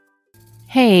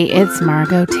Hey, it's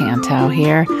Margot Tantow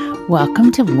here.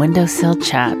 Welcome to Windowsill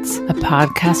Chats, a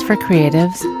podcast for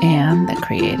creatives and the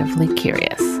creatively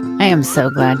curious. I am so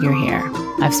glad you're here.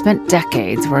 I've spent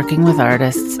decades working with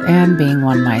artists and being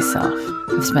one myself.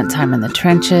 I've spent time in the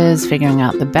trenches, figuring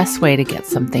out the best way to get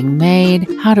something made,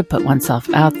 how to put oneself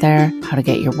out there, how to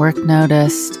get your work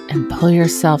noticed, and pull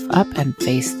yourself up and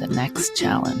face the next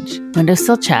challenge.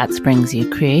 Windowsill Chats brings you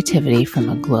creativity from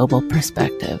a global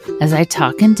perspective as I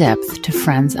talk in depth to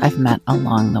friends I've met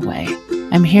along the way.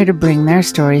 I'm here to bring their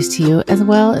stories to you as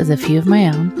well as a few of my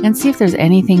own and see if there's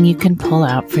anything you can pull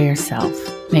out for yourself.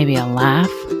 Maybe a laugh,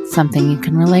 something you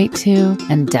can relate to,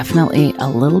 and definitely a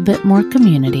little bit more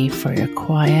community for your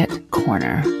quiet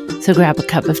corner. So grab a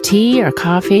cup of tea or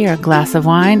coffee or a glass of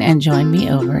wine and join me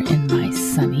over in my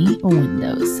sunny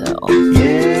windowsill.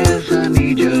 Yes, I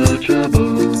need your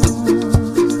trouble,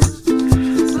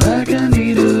 like I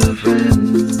need a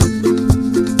friend.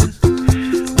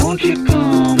 Won't you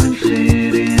come and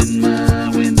sit in my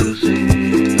windowsill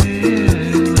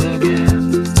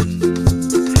again?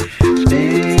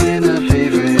 Spin our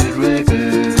favorite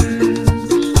records,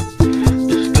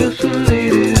 discuss the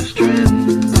latest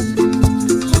trends.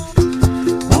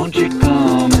 Won't you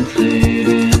come and sit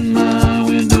in my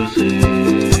windowsill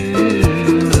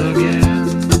again?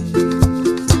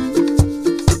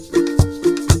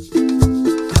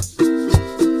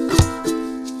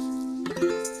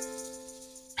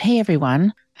 Hey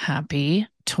everyone, happy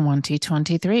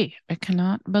 2023. I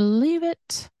cannot believe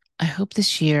it. I hope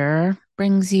this year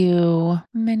brings you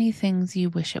many things you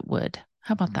wish it would.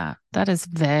 How about that? That is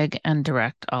vague and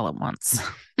direct all at once.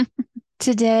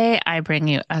 Today, I bring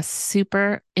you a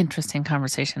super interesting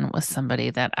conversation with somebody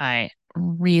that I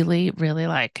really, really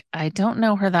like. I don't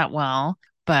know her that well,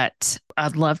 but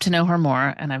I'd love to know her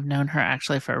more. And I've known her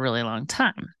actually for a really long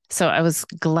time. So I was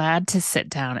glad to sit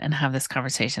down and have this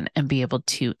conversation and be able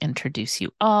to introduce you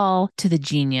all to the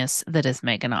genius that is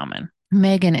Megan Auman.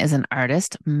 Megan is an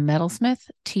artist, metalsmith,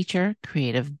 teacher,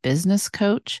 creative business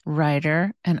coach,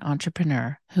 writer, and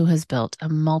entrepreneur who has built a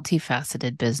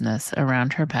multifaceted business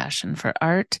around her passion for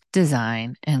art,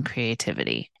 design, and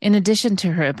creativity. In addition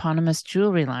to her eponymous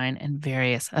jewelry line and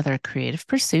various other creative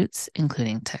pursuits,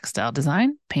 including textile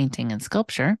design, painting and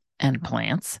sculpture, and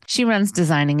plants, she runs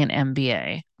Designing an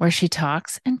MBA, where she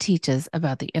talks and teaches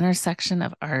about the intersection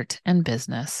of art and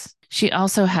business. She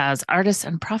also has Artists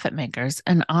and Profit Makers,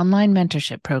 an online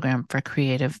mentorship program for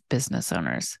creative business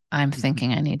owners. I'm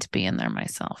thinking I need to be in there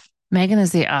myself. Megan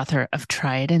is the author of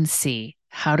Try It and See,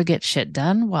 How to Get Shit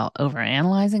Done While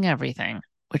Overanalyzing Everything,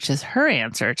 which is her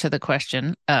answer to the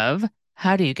question of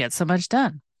how do you get so much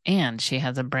done? And she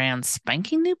has a brand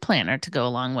spanking new planner to go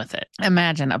along with it.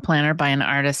 Imagine a planner by an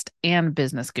artist and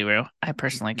business guru. I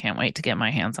personally can't wait to get my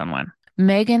hands on one.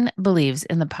 Megan believes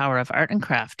in the power of art and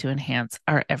craft to enhance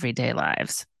our everyday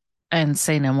lives. And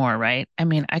say no more, right? I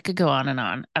mean, I could go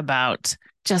on about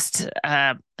just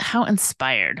how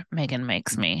inspired Megan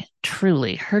makes me.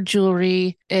 Truly, her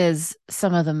jewelry is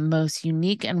some of the most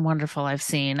unique and wonderful I've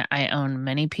seen. I own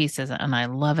many pieces and I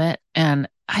love it. And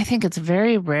I think it's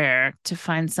very rare to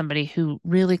find somebody who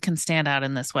really can stand out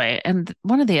in this way. And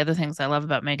one of the other things I love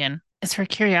about Megan is her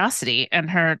curiosity and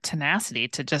her tenacity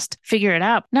to just figure it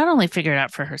out. Not only figure it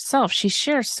out for herself, she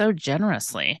shares so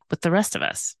generously with the rest of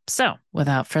us. So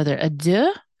without further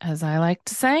ado, as I like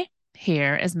to say,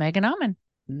 here is Megan Auman.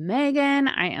 Megan,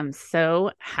 I am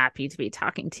so happy to be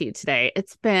talking to you today.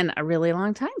 It's been a really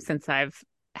long time since I've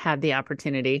had the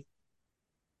opportunity.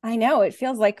 I know it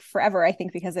feels like forever, I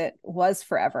think, because it was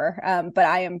forever. But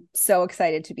I am so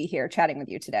excited to be here chatting with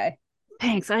you today.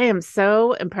 Thanks. I am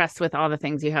so impressed with all the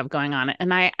things you have going on.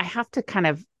 And I have to kind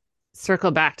of circle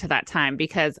back to that time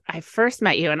because I first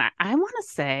met you and I want to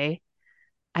say,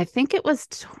 I think it was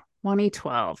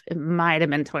 2012. It might have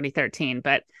been 2013,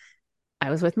 but I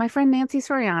was with my friend Nancy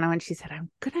Soriano and she said,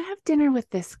 I'm going to have dinner with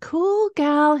this cool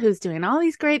gal who's doing all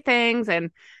these great things. And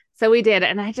so we did.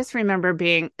 And I just remember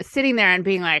sitting there and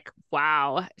being like,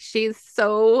 wow, she's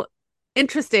so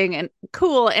interesting and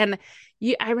cool. And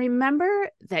I remember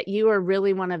that you were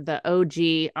really one of the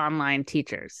OG online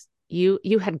teachers. You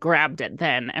had grabbed it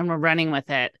then and were running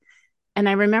with it. And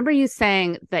I remember you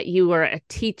saying that you were a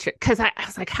teacher because I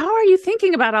was like, how are you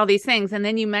thinking about all these things? And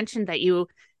then you mentioned that you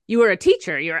were a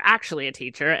teacher. You were actually a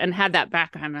teacher and had that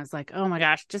background. I was like, oh my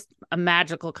gosh, just a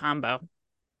magical combo.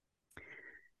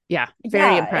 Yeah,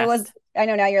 very impressed. It was. I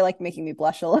know now you're like making me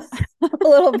blush a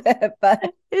little bit,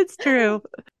 but it's true.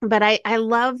 But I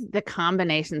love the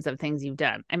combinations of things you've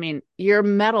done. I mean, your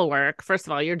metalwork, first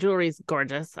of all, your jewelry's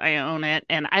gorgeous. I own it.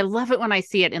 And I love it when I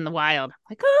see it in the wild.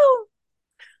 Like, oh,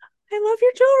 I love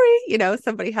your jewelry. You know,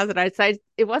 somebody has it outside.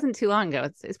 It wasn't too long ago.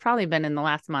 It's probably been in the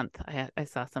last month. I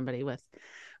saw somebody with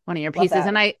one of your Love pieces. that.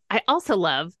 And I also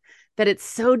love that it's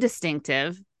so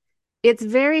distinctive. It's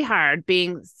very hard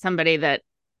being somebody that,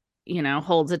 you know,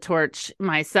 holds a torch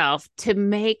myself to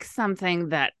make something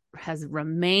that has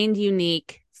remained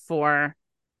unique for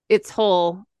its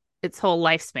whole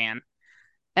lifespan.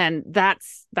 And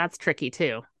that's tricky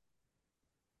too.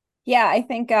 Yeah, I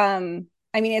think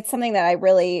I mean it's something that I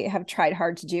really have tried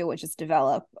hard to do, which is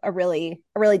develop a really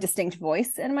distinct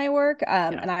voice in my work. Yeah.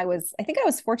 And I think I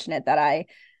was fortunate that I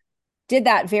did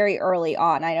that very early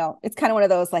on. I know it's kind of one of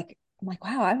those like I'm like,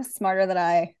 wow, I was smarter than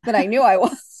I knew I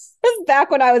was back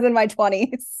when I was in my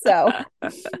 20s. So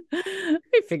I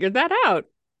figured that out.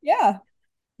 yeah.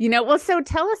 You know, well, so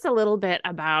tell us a little bit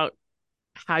about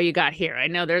how you got here. I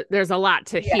know there's a lot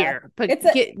to Yeah. hear, but It's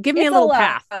a give me a it's a little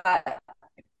lot. path.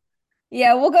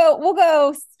 Yeah,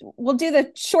 we'll do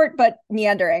the short but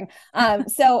meandering.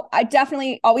 So I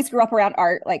definitely always grew up around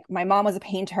art. Like my mom was a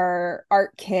painter,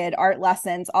 art kid, art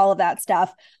lessons, all of that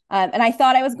stuff. And I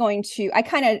thought I was going to, I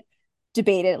kind of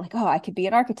debated like, oh, I could be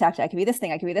an architect, I could be this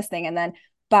thing, I could be this thing. And then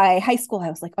by high school, I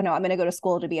was like, oh no, I'm going to go to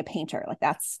school to be a painter. Like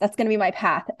that's going to be my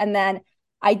path. And then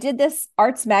I did this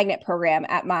arts magnet program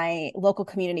at my local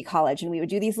community college, and we would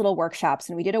do these little workshops.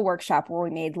 And we did a workshop where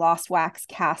we made lost wax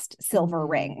cast silver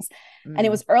rings. And it Mm.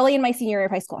 was early in my senior year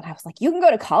of high school. And I was like, you can go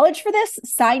to college for this?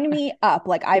 Sign me up.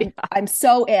 Like I'm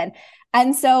so in.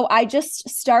 And so I just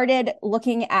started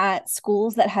looking at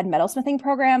schools that had metalsmithing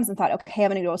programs and thought, okay,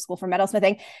 I'm going to go to school for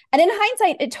metalsmithing. And in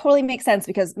hindsight, it totally makes sense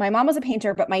because my mom was a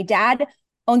painter, but my dad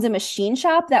owns a machine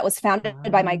shop that was founded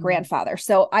by my grandfather.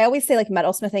 So I always say like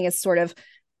metalsmithing is sort of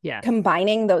Yes.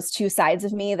 combining those two sides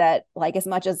of me that like as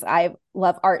much as I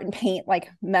love art and paint,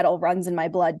 like metal runs in my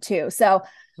blood too. So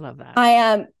Love that.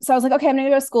 so I was like, okay, I'm gonna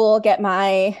go to school, get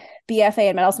my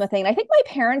BFA in metalsmithing. And I think my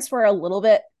parents were a little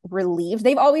bit relieved.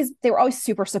 They were always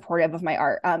super supportive of my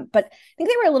art. But I think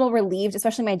they were a little relieved,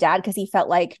 especially my dad, because he felt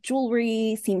like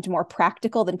jewelry seemed more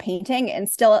practical than painting. And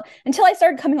still until I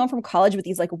started coming home from college with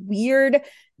these like weird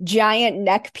giant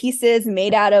neck pieces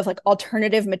made out of like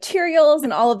alternative materials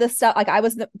and all of this stuff. Like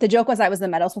the joke was I was the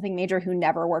metalsmithing major who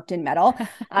never worked in metal.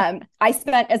 I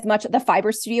spent as much, the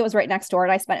fiber studio was right next door,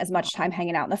 and I spent as much time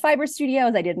hanging out in the fiber studio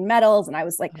as I did in metals. And I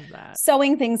was like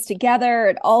sewing things together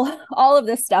and all of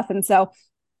this stuff. And so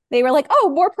they were like,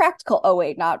 oh, more practical. Oh,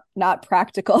 wait, not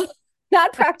practical.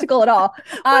 Not practical at all.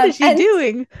 What is she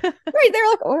doing? Right.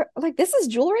 They're like, this is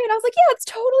jewelry. And I was like, yeah, it's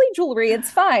totally jewelry. It's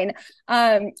fine.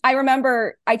 I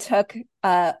remember I took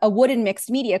a wooden mixed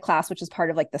media class, which was part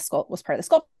of like the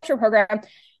sculpture program.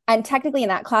 And technically in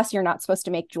that class, you're not supposed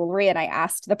to make jewelry. And I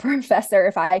asked the professor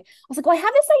if I was like, well, I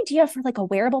have this idea for like a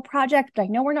wearable project, but I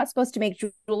know we're not supposed to make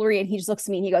jewelry. And he just looks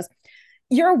at me and he goes,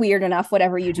 you're weird enough.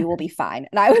 Whatever you do will be fine.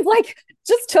 And I was like,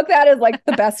 just took that as like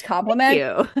the best compliment.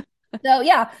 Thank you. So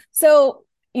yeah. So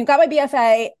you got my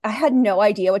BFA. I had no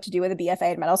idea what to do with a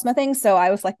BFA in metalsmithing. So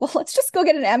I was like, well, let's just go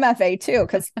get an MFA too,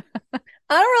 because I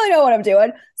don't really know what I'm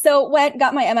doing. So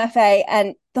got my MFA.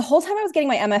 And the whole time I was getting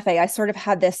my MFA, I sort of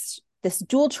had this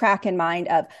dual track in mind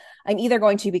of I'm either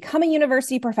going to become a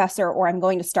university professor or I'm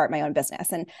going to start my own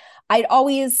business. And I'd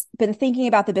always been thinking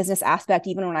about the business aspect.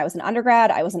 Even when I was an undergrad,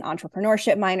 I was an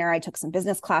entrepreneurship minor. I took some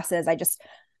business classes. I just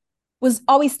was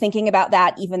always thinking about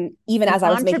that even as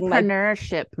I was making my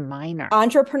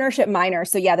entrepreneurship minor.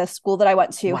 So yeah, the school that I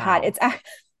went to had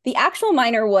the actual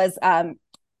minor was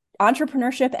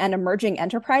entrepreneurship and emerging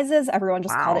enterprises. Everyone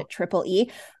just called it Triple E.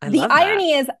 The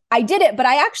irony is I did it, but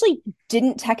I actually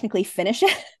didn't technically finish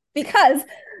it because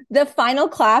the final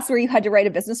class where you had to write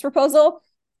a business proposal,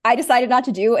 I decided not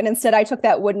to do. And instead I took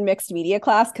that wooden mixed media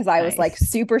class because I was like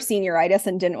super senioritis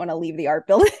and didn't want to leave the art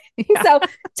building. Yeah. So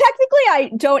technically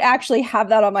I don't actually have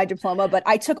that on my diploma, but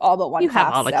I took all but one class. You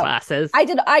have all the classes. I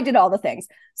did all the things.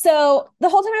 So the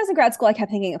whole time I was in grad school, I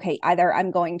kept thinking, okay, either I'm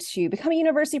going to become a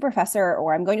university professor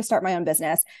or I'm going to start my own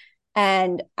business.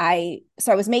 And I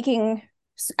was making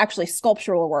actually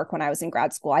sculptural work when I was in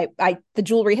grad school. The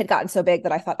jewelry had gotten so big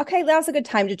that I thought, okay, that's a good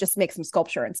time to just make some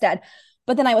sculpture instead.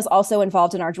 But then I was also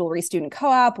involved in our jewelry student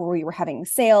co-op where we were having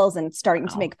sales and starting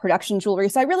to make production jewelry.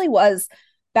 So I really was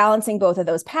balancing both of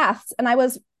those paths. And I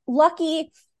was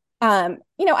lucky, I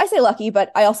say lucky,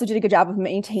 but I also did a good job of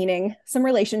maintaining some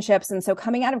relationships. And so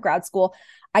coming out of grad school,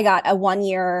 I got a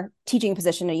 1-year teaching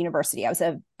position at a university. I was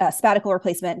a sabbatical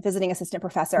replacement, visiting assistant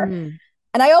professor.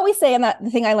 And I always say the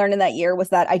thing I learned in that year was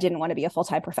that I didn't want to be a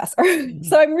full-time professor.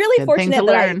 So I'm really fortunate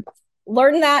that I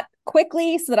learned that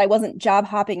quickly so that I wasn't job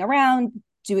hopping around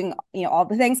doing, all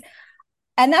the things.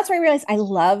 And that's where I realized I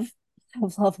love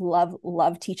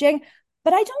teaching,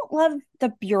 but I don't love the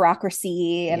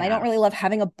bureaucracy and I don't Yeah. really love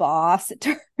having a boss. It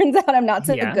turns out I'm not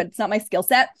so Yeah. good. It's not my skill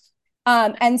set.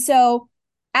 And so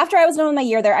after I was done with my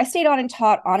year there, I stayed on and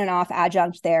taught on and off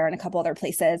adjunct there and a couple other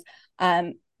places.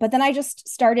 But then I just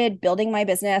started building my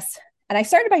business, and I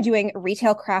started by doing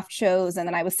retail craft shows, and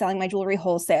then I was selling my jewelry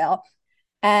wholesale.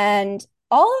 And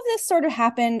all of this sort of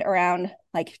happened around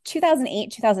like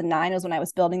 2008, 2009 was when I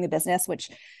was building the business, which,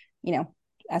 you know,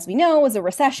 as we know, was a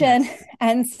recession. Yes.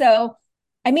 And so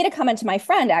I made a comment to my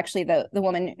friend, actually, the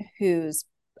woman whose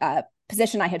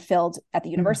position I had filled at the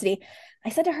university. I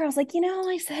said to her, I was like,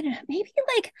 I said, maybe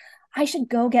like I should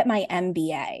go get my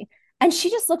MBA. And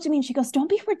she just looked at me and she goes, don't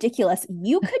be ridiculous.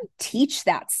 You could teach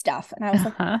that stuff. And I was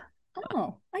like, Uh-huh.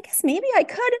 oh, I guess maybe I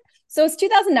could. So it's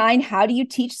 2009. How do you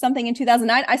teach something in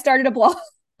 2009? I started a blog.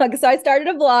 So I started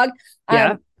a blog,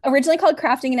 Yeah. originally called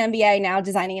Crafting an MBA, now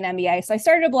Designing an MBA. So I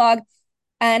started a blog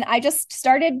and I just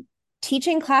started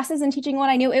teaching classes and teaching what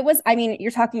I knew. It was, I mean,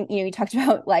 you're talking, you talked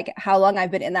about like how long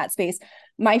I've been in that space.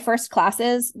 My first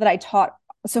classes that I taught,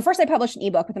 so first I published an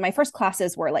ebook, but then my first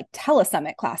classes were like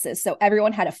telesummit classes. So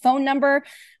everyone had a phone number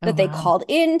that they wow. called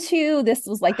into. This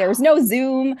was like, there was no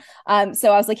Zoom.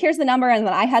 So I was like, here's the number. And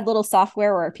then I had little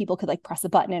software where people could like press a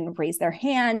button and raise their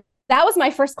hand. That was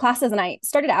my first classes. And I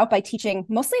started out by teaching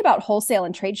mostly about wholesale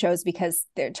and trade shows because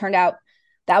it turned out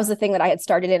that was the thing that I had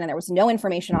started in and there was no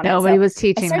information on it. Nobody So was I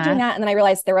teaching started doing that. that. And then I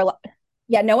realized there were a lot,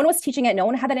 yeah, no one was teaching it. No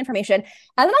one had that information.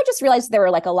 And then I just realized there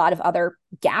were like a lot of other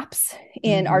gaps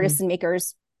in artists and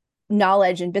makers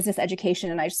knowledge and business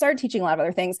education. And I started teaching a lot of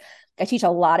other things. I teach a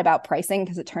lot about pricing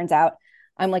because it turns out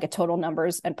I'm like a total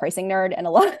numbers and pricing nerd, and a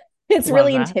lot, it's Love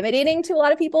really that. intimidating to a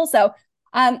lot of people. So,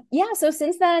 yeah, so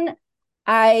since then,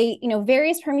 I,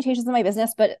 various permutations of my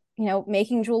business, but,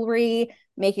 making jewelry,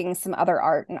 making some other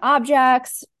art and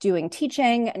objects, doing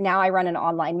teaching. Now I run an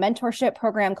online mentorship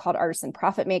program called Artists and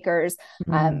Profit Makers.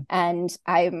 Mm. And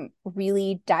I'm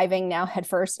really diving now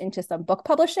headfirst into some book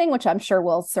publishing, which I'm sure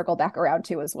we'll circle back around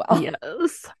to as well.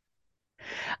 Yes.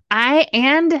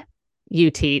 And you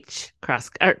teach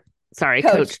coach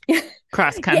Coach.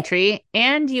 cross Yeah. country,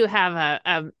 and you have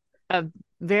a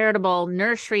veritable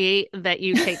nursery that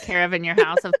you take care of in your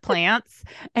house of plants.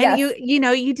 And Yes.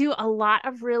 you do a lot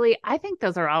of really, I think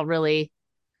those are all really,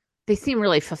 they seem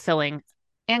really fulfilling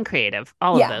and creative,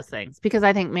 all of Yeah. those things, because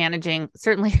I think managing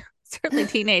certainly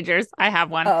teenagers, I have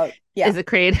one, Oh, yeah. is a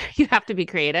creative, you have to be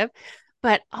creative,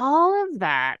 but all of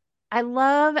that I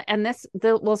love. And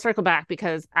we'll circle back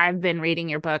because I've been reading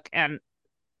your book and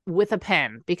with a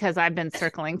pen because I've been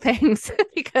circling things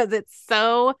because it's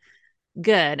so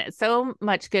good. So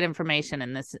much good information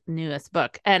in this newest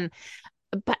book.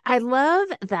 But I love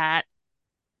that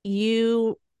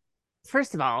you,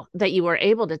 first of all, that you were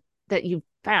able to, that you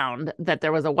found that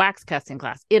there was a wax casting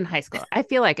class in high school. I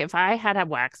feel like if I had a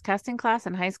wax casting class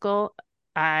in high school,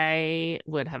 I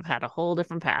would have had a whole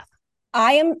different path.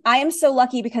 I am so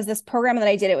lucky because this program that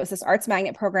I did, it was this arts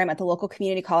magnet program at the local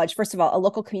community college. First of all, a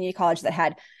local community college that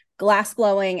had glass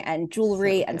blowing and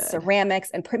jewelry and ceramics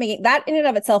and printmaking. That in and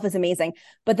of itself is amazing.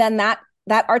 But then that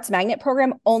arts magnet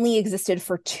program only existed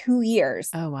for 2 years.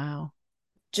 Oh, wow.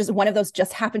 Just one of those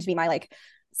just happened to be my like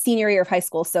senior year of high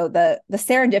school. So the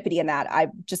serendipity in that, I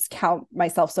just count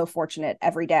myself so fortunate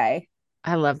every day.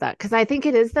 I love that because I think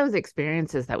it is those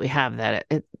experiences that we have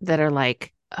that are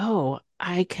like, oh,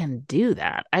 I can do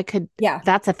that. Yeah.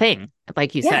 That's a thing.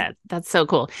 Like you Yeah. said, that's so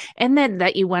cool. And then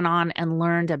that you went on and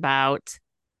learned about,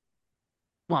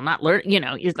 well, not learn,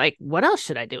 you're like, what else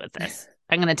should I do with this?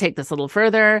 I'm going to take this a little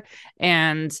further.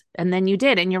 And then you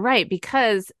did. And you're right,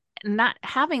 because not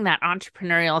having that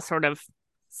entrepreneurial sort of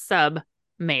sub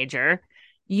major,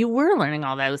 you were learning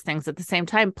all those things at the same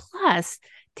time, plus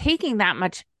taking that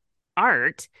much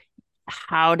art,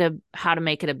 how to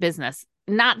make it a business.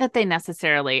 Not that they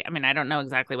necessarily, I mean, I don't know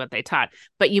exactly what they taught,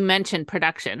 but you mentioned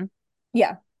production.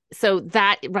 Yeah. So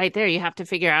that right there, you have to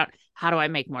figure out, how do I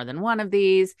make more than one of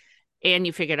these? And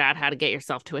you figured out how to get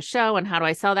yourself to a show and how do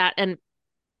I sell that? And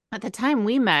at the time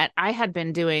we met, I had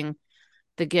been doing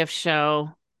the gift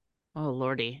show, oh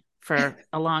Lordy, for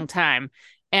a long time.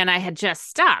 And I had just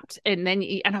stopped. And then,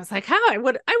 and I was like, how I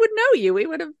would know you. We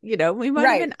would have, we might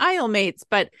have been aisle mates.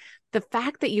 But the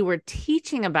fact that you were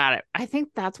teaching about it, I think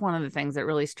that's one of the things that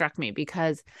really struck me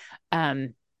because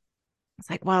it's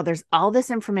like, wow, there's all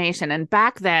this information. And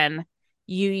back then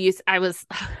I was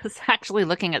actually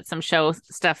looking at some show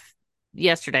stuff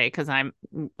yesterday because I'm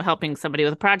helping somebody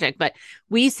with a project, but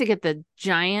we used to get the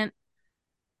giant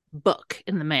book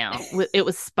in the mail. It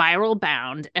was spiral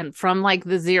bound and from like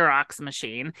the Xerox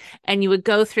machine, and you would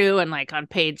go through and like on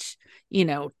page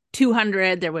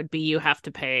 $200, there would be, you have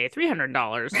to pay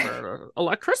 $300 for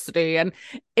electricity. And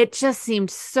it just seemed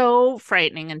so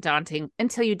frightening and daunting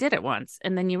until you did it once.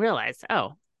 And then you realized,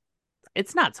 oh,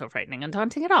 it's not so frightening and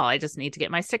daunting at all. I just need to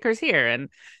get my stickers here and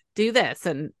do this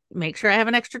and make sure I have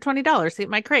an extra $20 to get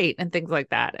my crate and things like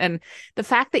that. And the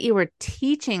fact that you were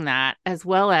teaching that, as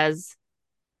well as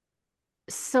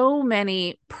so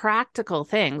many practical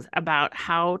things about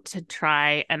how to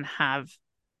try and have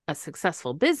a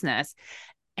successful business.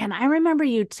 And I remember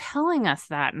you telling us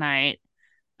that night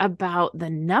about the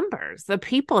numbers, the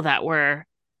people that were,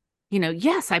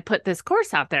 yes, I put this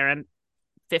course out there and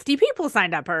 50 people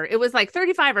signed up, or it was like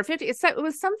 35 or 50. It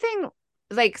was something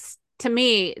like, to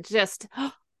me, just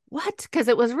what? Because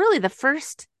it was really the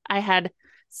first I had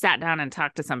sat down and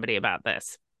talked to somebody about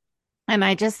this. And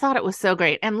I just thought it was so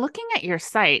great. And looking at your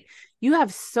site, you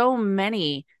have so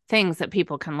many things that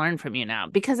people can learn from you now,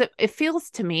 because it feels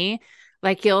to me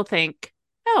like you'll think,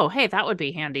 oh, hey, that would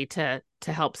be handy to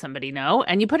help somebody know.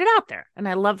 And you put it out there. And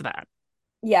I love that.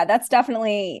 Yeah, that's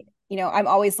definitely, I'm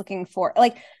always looking for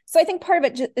so I think part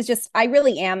of it is just, I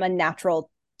really am a natural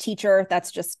teacher.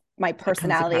 That's just my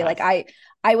personality. Like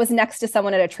I was next to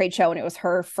someone at a trade show, and it was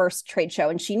her first trade show,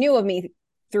 and she knew of me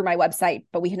through my website,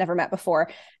 but we had never met before.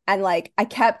 And like, I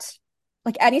kept,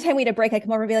 like, anytime we had a break, I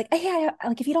come over and be like, hey,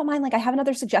 like, if you don't mind, like, I have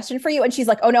another suggestion for you. And she's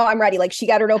like, oh no, I'm ready. Like, she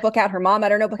got her notebook out, her mom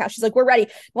had her notebook out. She's like, we're ready.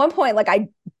 At one point, like, I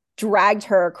dragged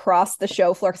her across the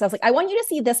show floor, because I was like, I want you to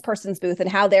see this person's booth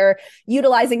and how they're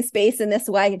utilizing space in this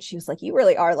way. And she was like, you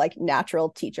really are like natural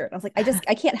teacher. And I was like,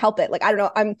 I can't help it. Like, I don't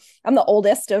know. I'm the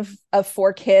oldest of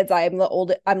 4 kids. I'm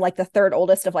like the third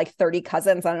oldest of like 30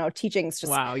 cousins. I don't know. Teaching's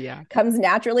just comes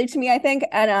naturally to me, I think.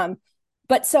 And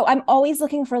but so I'm always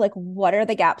looking for, like, what are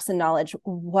the gaps in knowledge?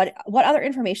 What other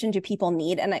information do people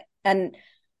need? And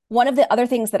one of the other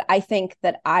things that I think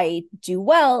that I do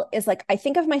well is, like, I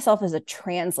think of myself as a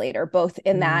translator, both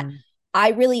in that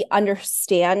I really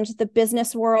understand the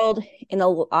business world in a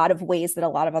lot of ways that a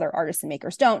lot of other artists and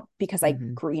makers don't, because I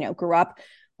grew up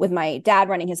with my dad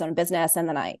running his own business. And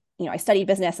then I studied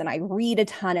business and I read a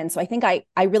ton. And so I think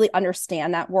I really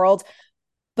understand that world,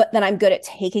 but then I'm good at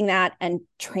taking that and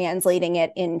translating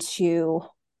it into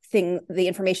the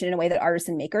information in a way that artists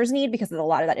and makers need, because a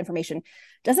lot of that information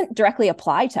doesn't directly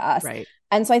apply to us. Right.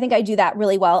 And so I think I do that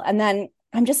really well. And then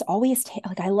I'm just always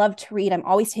I love to read. I'm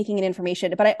always taking in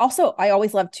information, but I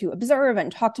always love to observe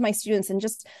and talk to my students, and so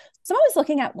I'm always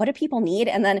looking at, what do people need?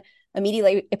 And then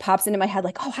immediately it pops into my head,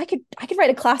 like, oh, I could write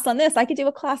a class on this. I could do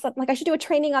a class on, like, I should do a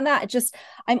training on that.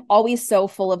 I'm always so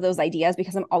full of those ideas,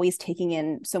 because I'm always taking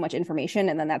in so much information.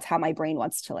 And then that's how my brain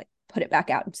wants to, like, put it back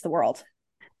out into the world.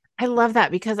 I love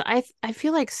that, because I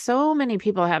feel like so many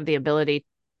people have the ability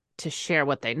to share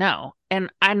what they know. And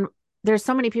there's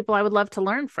so many people I would love to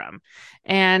learn from.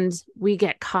 And we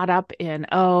get caught up in,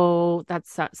 oh,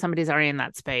 that's somebody's already in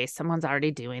that space. Someone's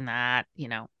already doing that,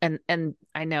 and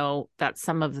I know that's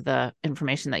some of the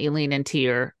information that you lean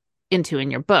into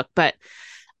in your book. But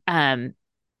I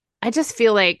just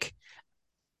feel like,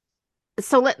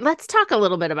 so let's talk a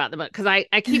little bit about the book, because I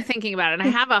keep thinking about it, and I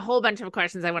have a whole bunch of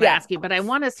questions I want to ask you, but I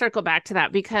want to circle back to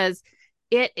that, because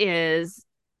it's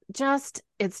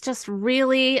just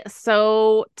really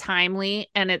so timely,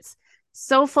 and it's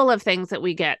so full of things that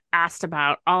we get asked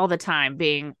about all the time,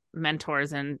 being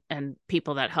mentors and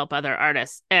people that help other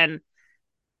artists. And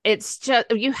it's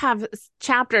just, you have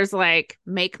chapters like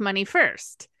make money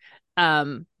first,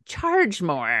 charge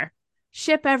more,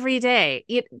 ship every day.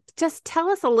 Just tell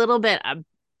us a little bit of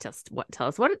tell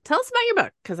us about your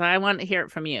book, because I want to hear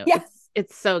it from you. Yeah.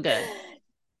 It's so good.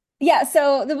 Yeah.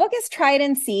 So the book is Try It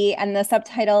and See, and the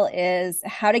subtitle is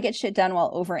How to Get Shit Done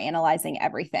While Overanalyzing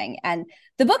Everything. And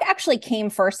the book actually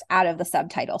came first out of the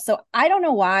subtitle. So I don't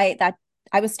know why that.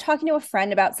 I was talking to a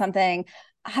friend about something.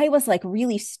 I was like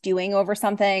really stewing over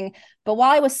something, but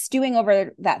while I was stewing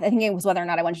over that, I think it was whether or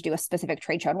not I wanted to do a specific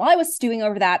trade show. And while I was stewing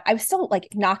over that, I was still like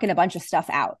knocking a bunch of stuff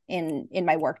out in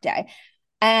my work day.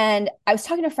 And I was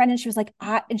talking to a friend, and she was like,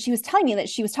 and she was telling me that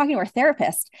she was talking to her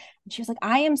therapist, and she was like,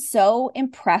 I am so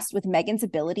impressed with Megan's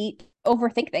ability to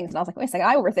overthink things. And I was like, wait a second,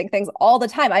 I overthink things all the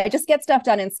time. I just get stuff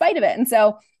done in spite of it. And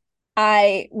so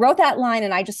I wrote that line,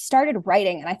 and I just started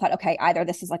writing, and I thought, okay, either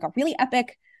this is like a really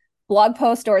epic blog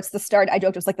post, or it's the start. I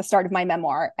joked it was like the start of my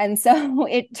memoir. And so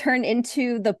it turned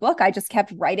into the book. I just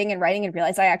kept writing and writing, and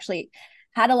realized I actually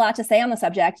had a lot to say on the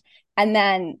subject. And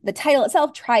then the title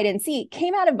itself, Try It and See,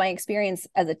 came out of my experience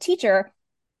as a teacher,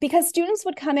 because students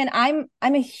would come in. I'm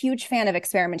a huge fan of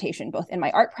experimentation, both in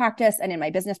my art practice and in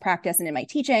my business practice and in my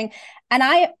teaching. And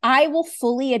I will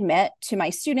fully admit to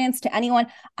my students, to anyone,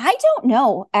 I don't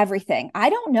know everything. I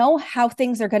don't know how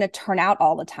things are going to turn out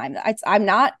all the time. I'm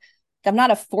not I'm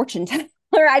not a fortune teller.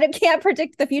 Can't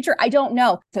predict the future. I don't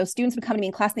know. So students would come to me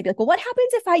in class and they'd be like, well, what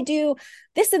happens if I do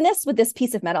this and this with this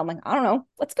piece of metal? I'm like, I don't know.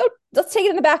 Let's take it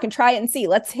in the back and try it and see.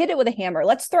 Let's hit it with a hammer.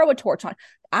 Let's throw a torch on.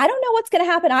 I don't know what's going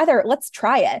to happen either. Let's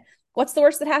try it. What's the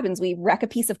worst that happens? We wreck a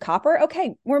piece of copper.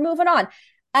 Okay, we're moving on.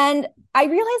 And I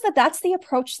realize that that's the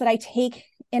approach that I take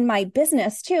in my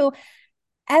business too.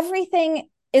 Everything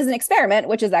is an experiment,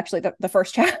 which is actually the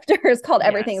first chapter is called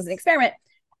Everything is an Experiment.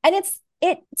 And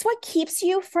it's what keeps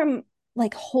you from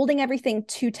like holding everything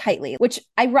too tightly, which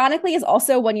ironically is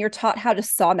also when you're taught how to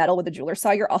saw metal with a jeweler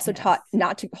saw, you're also taught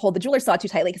not to hold the jeweler saw too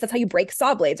tightly because that's how you break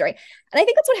saw blades, right? And I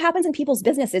think that's what happens in people's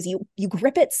businesses. You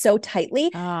grip it so tightly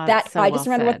that I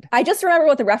just remember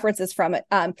what the reference is from it.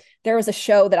 There was a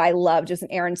show that I loved. It was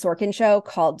an Aaron Sorkin show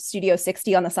called Studio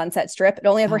 60 on the Sunset Strip. It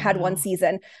only ever had one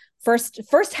season.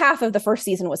 First half of the first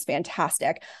season was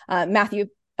fantastic.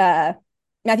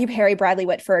 Matthew Perry, Bradley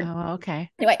Whitford. Oh,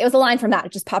 okay. Anyway, it was a line from that.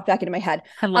 It just popped back into my head.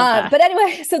 I love that. But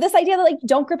anyway, so this idea that like,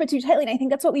 don't grip it too tightly. And I think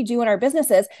that's what we do in our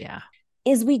businesses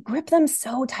is we grip them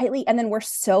so tightly. And then we're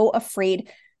so afraid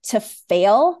to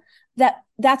fail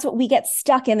that's what we get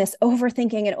stuck in, this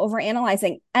overthinking and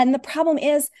overanalyzing. And the problem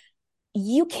is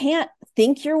you can't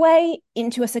think your way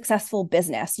into a successful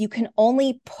business. You can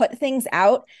only put things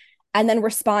out and then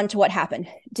respond to what happened.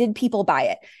 Did people buy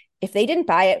it? If they didn't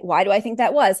buy it, why do I think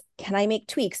that was? Can I make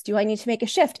tweaks? Do I need to make a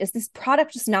shift? Is this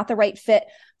product just not the right fit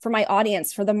for my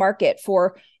audience, for the market,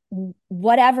 for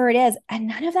whatever it is? And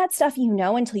none of that stuff you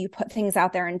know until you put things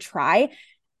out there and try.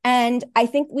 And I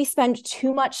think we spend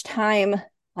too much time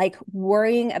like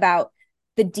worrying about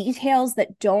the details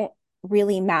that don't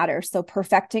really matter. So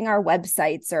perfecting our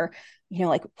websites or,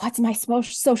 like what's my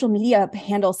social media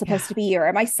handle supposed to be? Or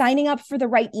am I signing up for the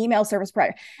right email service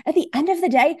provider? At the end of the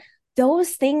day, those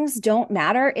things don't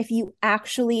matter if you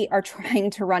actually are trying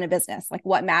to run a business. Like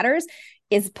what matters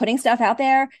is putting stuff out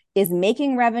there, is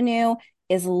making revenue,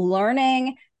 is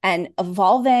learning and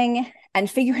evolving and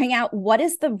figuring out what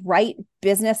is the right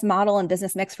business model and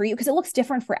business mix for you. Because it looks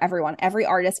different for everyone, every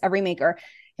artist, every maker.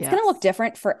 It's going to look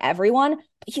different for everyone,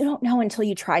 but you don't know until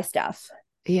you try stuff.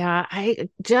 Yeah, I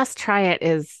just try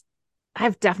it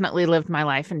I've definitely lived my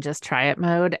life in just try it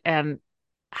mode. And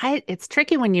it's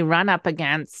tricky when you run up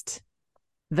against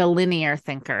the linear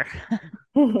thinker,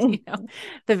 the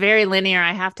very linear,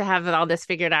 I have to have all this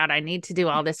figured out. I need to do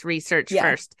all this research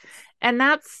first. And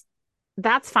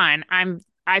that's fine.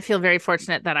 I feel very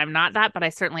fortunate that I'm not that, but I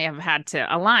certainly have had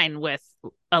to align with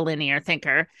a linear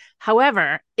thinker.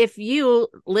 However, if you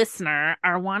listener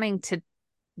are wanting to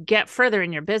get further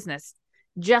in your business,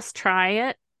 just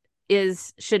try it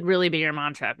should really be your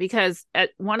mantra, because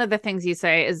one of the things you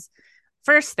say is,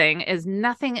 first thing is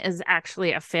nothing is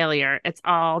actually a failure. It's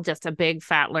all just a big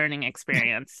fat learning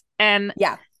experience. And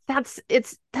that's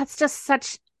just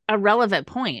such a relevant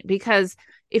point, because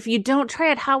if you don't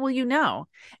try it, how will you know?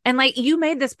 And like you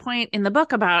made this point in the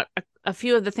book about a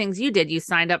few of the things you did. You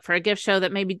signed up for a gift show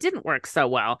that maybe didn't work so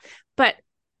well, but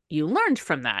you learned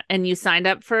from that, and you signed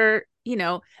up for,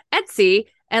 Etsy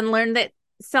and learned that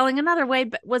selling another way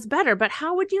was better. But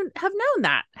how would you have known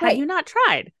that had you not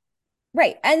tried?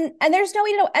 Right. And there's no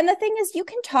way to know. And the thing is, you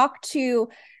can talk to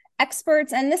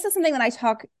experts. And this is something that I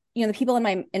talk, the people in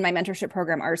my mentorship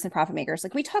program, Artists and Profit Makers,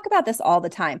 like we talk about this all the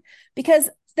time, because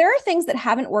there are things that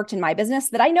haven't worked in my business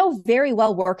that I know very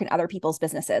well work in other people's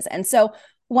businesses. And so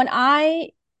when I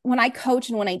coach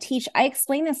and when I teach, I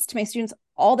explain this to my students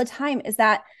all the time, is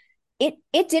that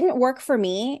it didn't work for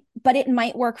me, but it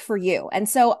might work for you. And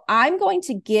so I'm going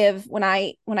to give, when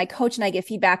I coach and I give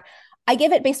feedback, I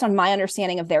give it based on my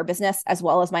understanding of their business as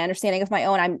well as my understanding of my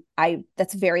own.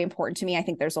 That's very important to me. I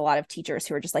think there's a lot of teachers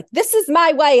who are just like, this is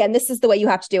my way and this is the way you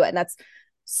have to do it. And that's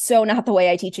so not the way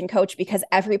I teach and coach, because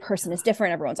every person is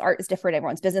different. Everyone's art is different.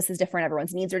 Everyone's business is different.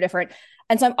 Everyone's needs are different.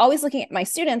 And so I'm always looking at my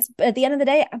students, but at the end of the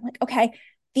day, I'm like, okay,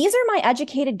 these are my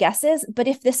educated guesses, but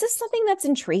if this is something that's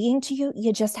intriguing to you,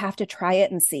 you just have to try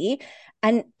it and see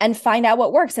and find out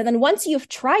what works. And then once you've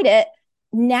tried it,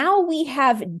 now we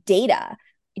have data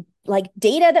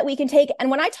that we can take.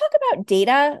 And when I talk about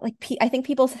data, like I think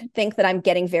people think that I'm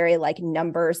getting very like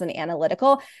numbers and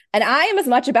analytical, and I am as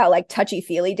much about like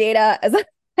touchy-feely data as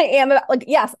I am about like,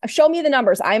 yes, show me the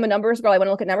numbers. I am a numbers girl. I want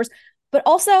to look at numbers, but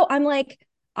also I'm like,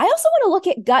 I also want to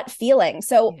look at gut feeling.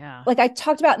 So like I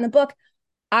talked about in the book,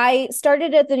 I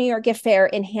started at the New York Gift Fair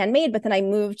in handmade, but then I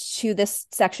moved to this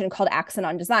section called Accent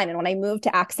on Design. And when I moved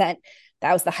to Accent,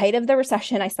 that was the height of the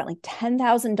recession. I spent like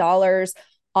 $10,000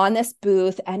 on this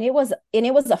booth, and it was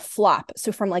a flop.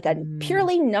 So from like a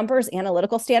purely numbers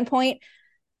analytical standpoint,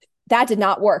 that did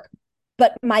not work.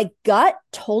 but my gut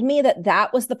told me that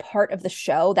that was the part of the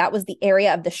show, that was the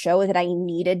area of the show that I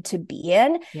needed to be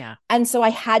in. Yeah. And so I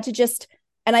had to just,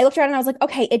 and I looked around and I was like,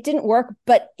 okay, it didn't work,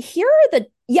 but here are the,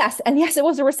 yes, it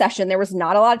was a recession. There was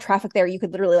not a lot of traffic there. You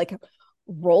could literally like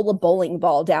roll a bowling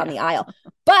ball down the aisle.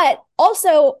 But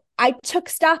also I took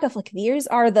stock of like, these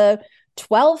are the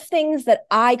 12 things that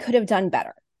I could have done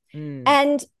better.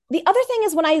 And the other thing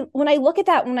is when I look at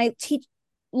that, when I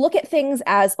look at things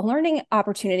as a learning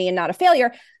opportunity and not a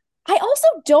failure, I also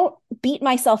don't beat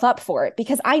myself up for it,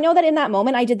 because I know that in that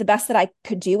moment I did the best that I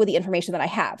could do with the information that I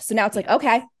have. So now it's like,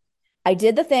 okay, I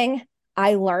did the thing.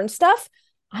 I learned stuff.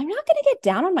 I'm not going to get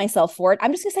down on myself for it.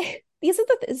 I'm just going to say, this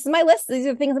is my list. These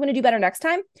are the things I'm going to do better next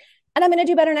time. And I'm going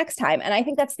to do better next time. And I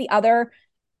think that's the other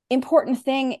important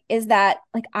thing, is that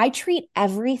like I treat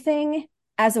everything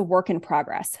as a work in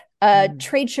progress. A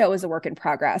trade show is a work in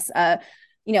progress. A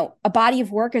body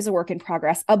of work is a work in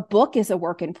progress. A book is a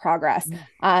work in progress.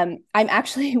 I'm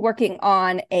actually working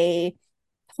on a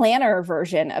planner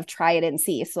version of Try It and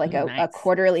See. So like a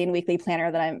quarterly and weekly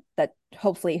planner that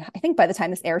hopefully, I think by the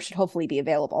time this airs, should hopefully be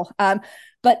available.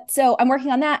 But so I'm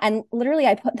working on that. And literally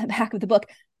I put in the back of the book,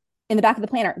 in the back of the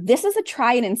planner, this is a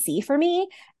try it and see for me.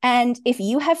 And if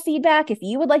you have feedback, if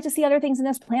you would like to see other things in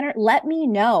this planner, let me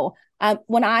know.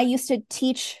 When I used to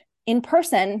teach in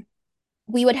person,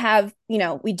 we would have,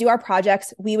 we'd do our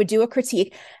projects, we would do a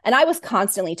critique, and I was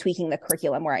constantly tweaking the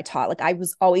curriculum where I taught. Like I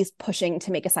was always pushing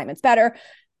to make assignments better,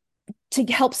 to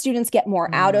help students get more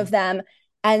out of them.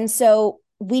 And so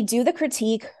we do the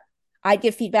critique, I'd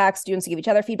give feedback, students would give each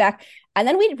other feedback, and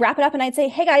then we'd wrap it up and I'd say,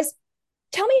 hey guys,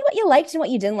 tell me what you liked and what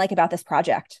you didn't like about this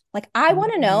project. Like, I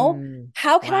want to know,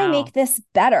 how can I make this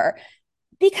better?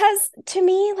 Because to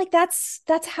me, like that's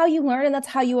how you learn and that's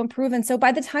how you improve. And so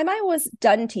by the time I was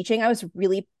done teaching, I was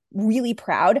really, really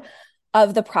proud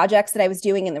of the projects that I was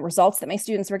doing and the results that my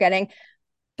students were getting.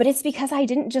 But it's because I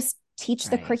didn't just teach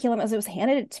the curriculum as it was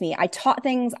handed to me. I taught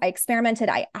things, I experimented,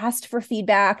 I asked for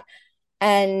feedback,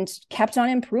 and kept on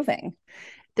improving.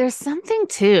 There's something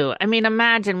too. I mean,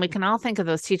 imagine, we can all think of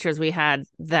those teachers we had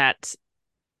that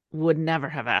would never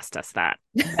have asked us that.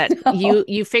 No.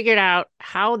 You figured out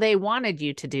how they wanted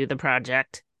you to do the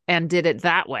project and did it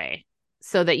that way,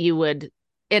 so that you would,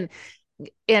 and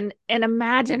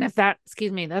imagine if that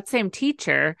same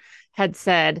teacher had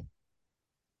said,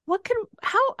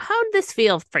 how'd this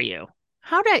feel for you?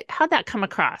 How'd that come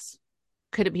across?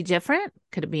 Could it be different?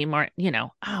 Could it be more,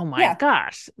 oh my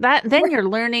gosh, then you're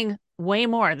learning way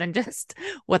more than just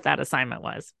what that assignment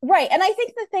was. Right. And I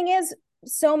think the thing is,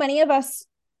 so many of us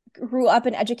grew up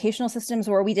in educational systems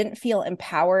where we didn't feel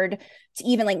empowered to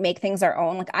even like make things our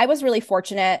own. Like I was really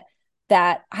fortunate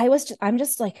that I'm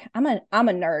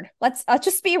a nerd. Let's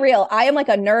just be real. I am like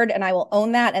a nerd, and I will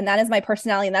own that. And that is my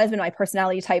personality. And that has been my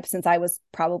personality type since I was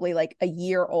probably like a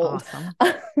year old.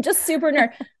 Awesome. Just super nerd.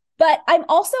 But I'm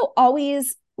also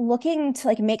always looking to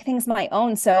like make things my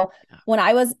own. So when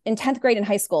I was in 10th grade in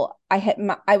high school,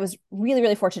 I was really,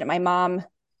 really fortunate. My mom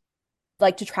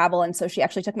liked to travel. And so she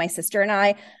actually took my sister and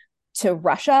I to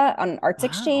Russia on an arts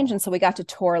exchange. And so we got to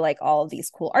tour like all of these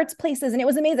cool arts places, and it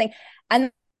was amazing.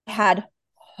 And I had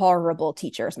horrible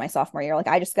teachers my sophomore year. Like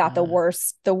I just got the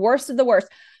worst of the worst.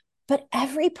 But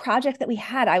every project that we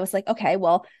had, I was like, okay,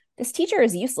 well, this teacher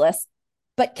is useless,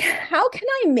 but how can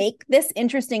I make this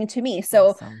interesting to me?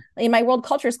 So in my world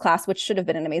cultures class, which should have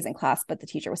been an amazing class, but the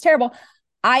teacher was terrible,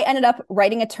 I ended up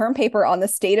writing a term paper on the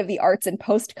state of the arts in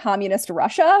post-communist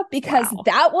Russia, because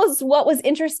that was what was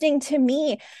interesting to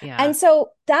me. Yeah. And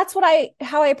so that's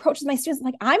how I approach my students.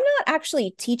 Like, I'm not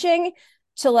actually teaching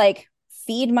to like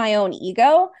feed my own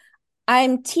ego.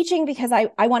 I'm teaching because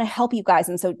I want to help you guys.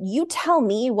 And so you tell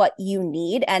me what you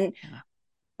need, and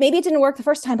maybe it didn't work the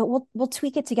first time, but we'll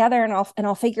tweak it together, and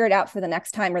I'll figure it out for the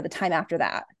next time or the time after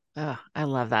that. Oh, I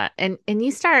love that. And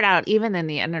you started out even in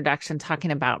the introduction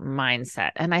talking about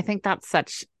mindset. And I think that's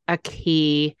such a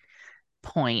key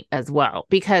point as well,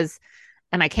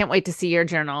 and I can't wait to see your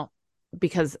journal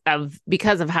because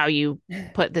of how you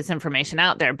put this information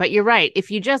out there. But you're right. If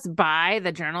you just buy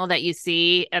the journal that you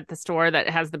see at the store that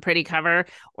has the pretty cover,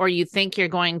 or you think you're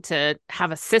going to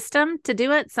have a system to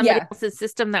do it, somebody else's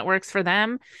system that works for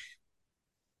them,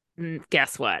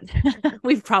 guess what?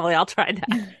 We've probably all tried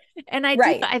that. And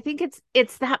I think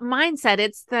it's that mindset.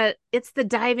 It's the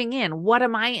diving in. What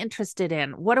am I interested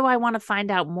in? What do I want to find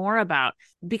out more about?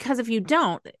 Because if you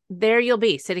don't, there you'll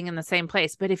be sitting in the same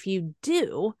place. But if you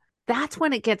do, that's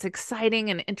when it gets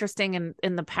exciting and interesting,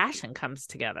 and the passion comes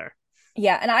together.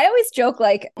 Yeah. And I always joke,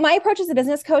 like, my approach as a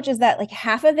business coach is that like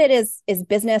half of it is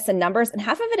business and numbers, and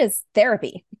half of it is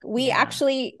therapy. We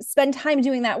actually spend time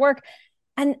doing that work.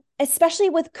 And especially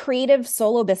with creative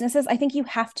solo businesses, I think you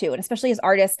have to, and especially as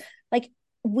artists, like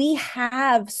we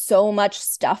have so much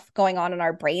stuff going on in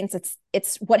our brains.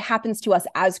 It's what happens to us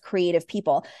as creative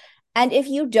people. And if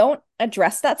you don't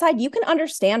address that side, you can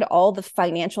understand all the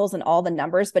financials and all the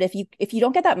numbers, but if you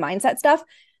don't get that mindset stuff,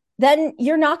 then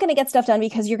you're not going to get stuff done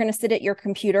because you're going to sit at your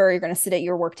computer, or you're going to sit at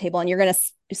your work table and you're going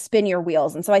to spin your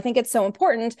wheels. And so I think it's so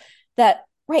important that,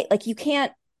 right, like you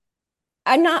can't,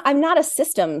 I'm not a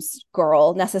systems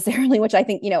girl necessarily, which I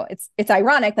think, it's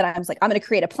ironic that I was like, I'm going to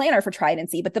create a planner for Try It and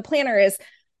See, but the planner is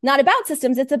not about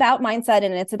systems. It's about mindset,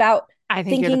 and it's about I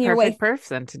think you're the perfect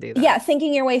person to do that. Yeah,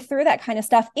 thinking your way through that kind of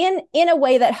stuff in a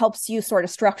way that helps you sort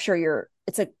of structure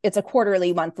it's a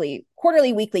quarterly,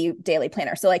 weekly, daily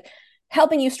planner. So like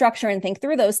helping you structure and think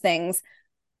through those things.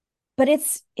 But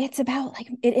it's about like,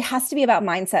 it has to be about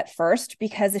mindset first,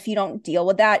 because if you don't deal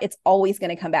with that, it's always going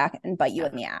to come back and bite you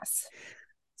in the ass.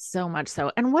 So much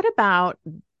so. And what about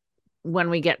when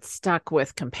we get stuck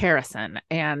with comparison?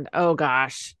 And oh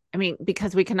gosh, I mean,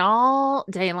 because we can all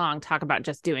day long talk about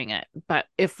just doing it, but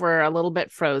if we're a little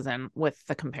bit frozen with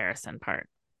the comparison part.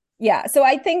 Yeah. So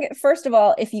I think, first of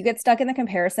all, if you get stuck in the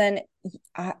comparison,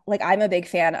 like I'm a big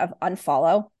fan of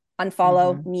unfollow,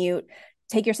 mute,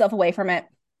 take yourself away from it.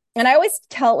 And I always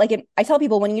I tell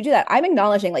people, when you do that, I'm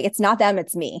acknowledging like, it's not them,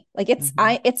 it's me. Like it's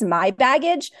my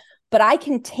baggage, but I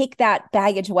can take that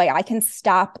baggage away. I can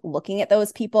stop looking at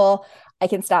those people. I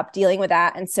can stop dealing with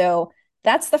that. And so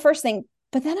that's the first thing.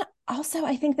 But then also,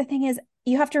 I think the thing is,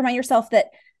 you have to remind yourself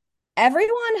that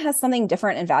everyone has something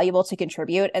different and valuable to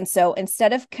contribute. And so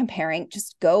instead of comparing,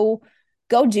 just go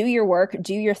do your work,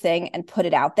 do your thing, and put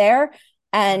it out there.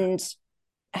 And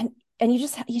you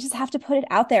just have to put it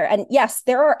out there. And yes,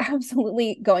 there are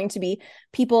absolutely going to be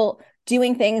people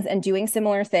doing things and doing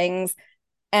similar things.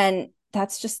 And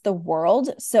that's just the world.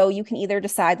 So you can either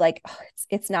decide like, oh,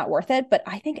 it's not worth it. But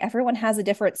I think everyone has a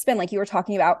different spin. Like you were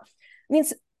talking about, I mean,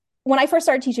 when I first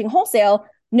started teaching wholesale,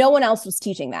 no one else was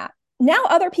teaching that. Now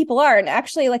other people are. And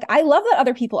actually, like, I love that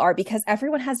other people are, because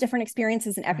everyone has different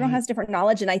experiences and everyone has different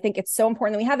knowledge. And I think it's so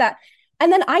important that we have that.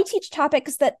 And then I teach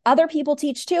topics that other people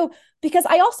teach too, because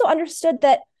I also understood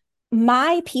that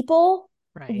my people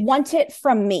want it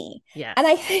from me. Yeah. And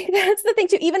I think that's the thing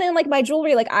too. Even in like my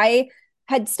jewelry, like I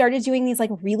had started doing these like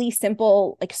really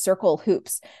simple like circle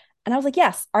hoops. And I was like,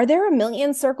 yes, are there a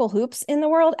million circle hoops in the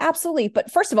world? Absolutely.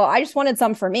 But first of all, I just wanted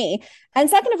some for me. And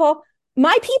second of all,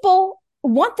 my people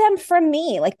want them from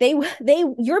me. Like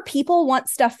your people want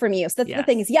stuff from you. So that's the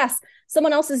thing is, yes,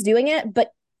 someone else is doing it, but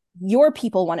your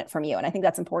people want it from you. And I think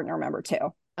that's important to remember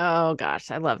too. Oh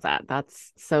gosh, I love that.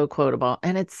 That's so quotable.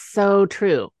 And it's so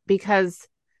true, because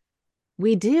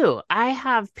we do. I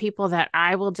have people that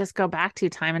I will just go back to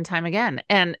time and time again.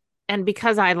 And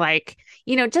because I like,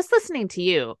 just listening to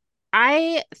you,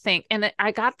 I think, and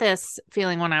I got this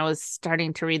feeling when I was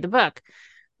starting to read the book,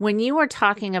 when you were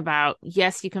talking about,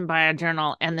 yes, you can buy a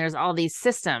journal and there's all these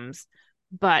systems,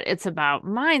 but it's about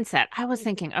mindset. I was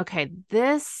thinking, okay,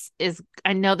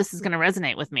 I know this is going to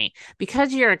resonate with me,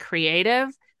 because you're a creative,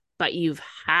 but you've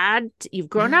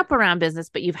grown up around business,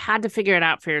 but you've had to figure it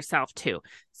out for yourself too.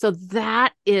 So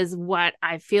that is what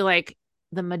I feel like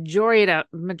the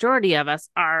majority of us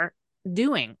are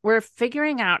doing. We're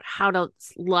figuring out how to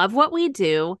love what we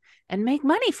do and make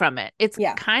money from it. It's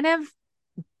kind of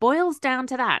boils down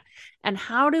to that. And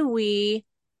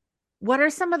what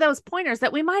are some of those pointers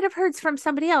that we might have heard from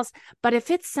somebody else? But if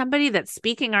it's somebody that's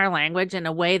speaking our language in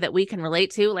a way that we can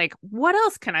relate to, like, what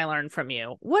else can I learn from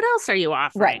you? What else are you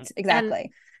offering? Right,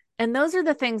 exactly. And those are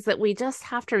the things that we just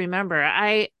have to remember.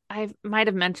 I might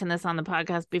have mentioned this on the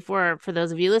podcast before for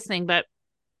those of you listening, but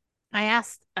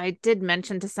I did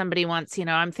mention to somebody once,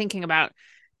 I'm thinking about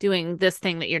doing this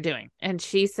thing that you're doing. And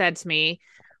she said to me,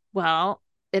 well,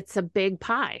 it's a big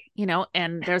pie,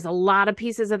 and there's a lot of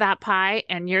pieces of that pie,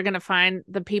 and you're going to find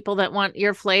the people that want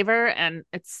your flavor. And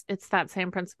it's that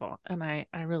same principle. And I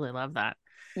really love that.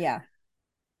 Yeah.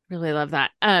 Really love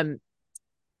that.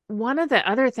 One of the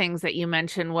other things that you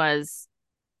mentioned was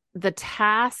the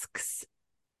tasks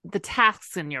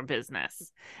in your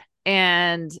business,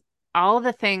 and all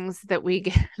the things that we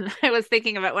get. I was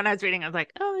thinking about when I was reading, I was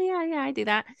like, oh yeah, I do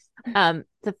that.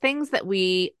 The things that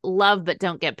we love but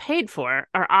don't get paid for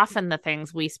are often the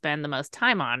things we spend the most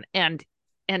time on, and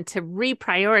to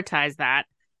reprioritize that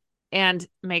and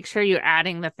make sure you're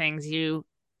adding the things you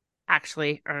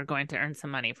actually are going to earn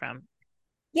some money from.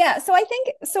 Yeah. So I think,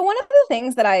 one of the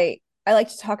things that I like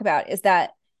to talk about is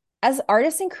that as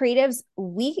artists and creatives,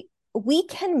 we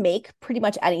can make pretty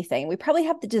much anything. We probably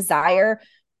have the desire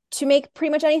to make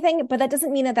pretty much anything, but that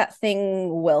doesn't mean that that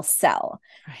thing will sell.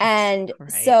 Right. And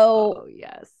Right. so Oh,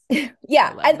 yes.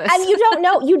 yeah, I love this. and you don't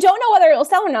know whether it'll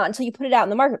sell or not until you put it out in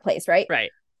the marketplace, right?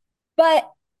 Right. But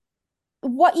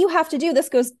what you have to do, this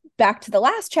goes back to the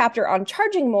last chapter on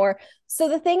charging more. So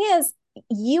the thing is,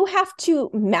 you have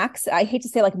to I hate to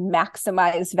say like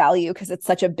maximize value because it's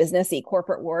such a businessy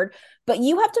corporate word, but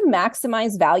you have to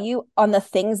maximize value on the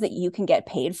things that you can get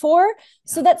paid for,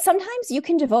 so that sometimes you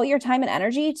can devote your time and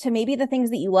energy to maybe the things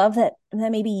that you love that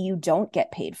maybe you don't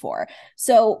get paid for.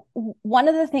 So one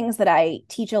of the things that I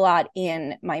teach a lot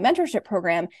in my mentorship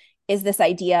program is this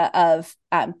idea of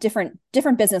different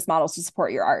business models to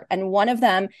support your art. And one of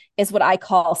them is what I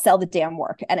call sell the damn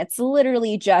work. And it's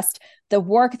literally just the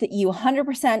work that you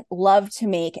 100% love to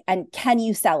make, and can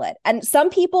you sell it? And some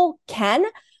people can,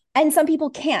 and some people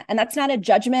can't. And that's not a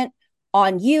judgment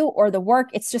on you or the work.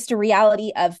 It's just a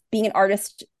reality of being an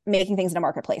artist making things in a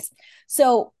marketplace.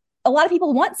 So a lot of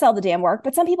people want sell the damn work,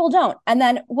 but some people don't. And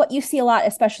then what you see a lot,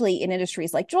 especially in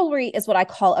industries like jewelry, is what I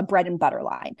call a bread and butter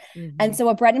line. Mhm. And so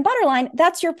a bread and butter line,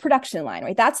 that's your production line,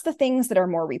 right? That's the things that are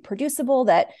more reproducible,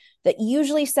 that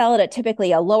usually sell at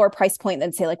typically a lower price point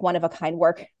than, say, like one of a kind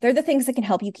work. They're the things that can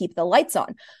help you keep the lights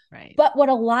on. Right. But what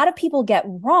a lot of people get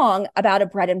wrong about a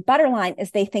bread and butter line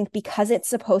is they think because it's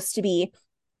supposed to be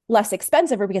less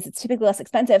expensive, or because it's typically less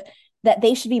expensive, that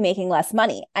they should be making less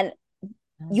money. And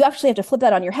you actually have to flip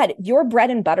that on your head. Your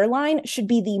bread and butter line should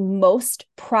be the most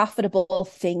profitable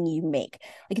thing you make.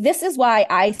 Like, this is why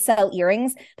I sell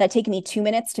earrings that take me 2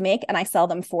 minutes to make, and I sell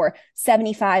them for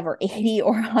 $75 or $80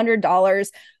 or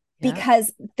 $100,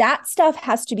 because that stuff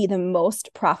has to be the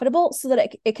most profitable so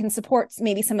that it can support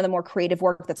maybe some of the more creative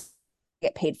work that's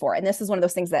get paid for. And this is one of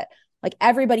those things that like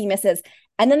everybody misses.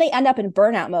 And then they end up in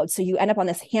burnout mode. So you end up on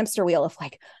this hamster wheel of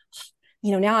like,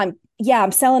 now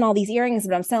I'm selling all these earrings,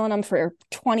 but I'm selling them for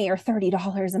 $20 or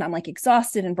 $30, and I'm like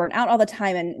exhausted and burnt out all the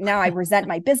time. And now I resent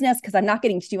my business because I'm not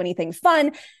getting to do anything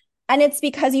fun. And it's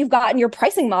because you've gotten your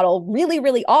pricing model really,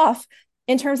 really off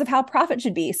in terms of how profit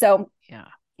should be. So,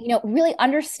 really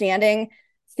understanding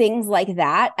things like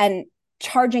that and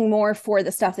charging more for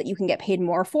the stuff that you can get paid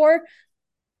more for,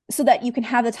 so that you can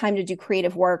have the time to do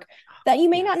creative work that you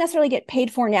may not necessarily get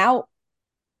paid for now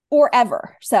or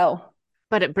ever. So,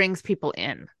 but it brings people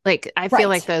in. Like, I feel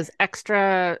like those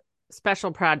extra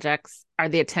special projects are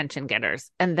the attention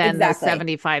getters. And then those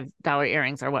 $75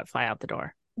 earrings are what fly out the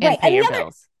door and pay your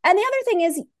bills. And the other thing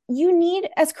is, you need,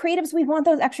 as creatives, we want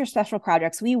those extra special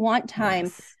projects. We want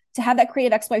time to have that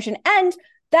creative exploration. And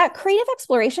that creative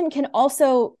exploration can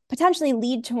also potentially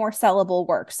lead to more sellable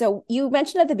work. So you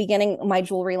mentioned at the beginning, my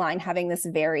jewelry line having this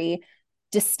very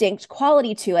distinct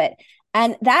quality to it.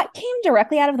 And that came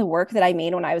directly out of the work that I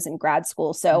made when I was in grad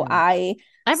school. So I've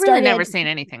really never seen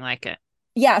anything like it.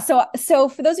 Yeah. So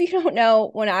for those of you who don't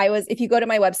know, if you go to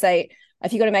my website,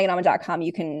 if you go to meganalman.com,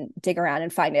 you can dig around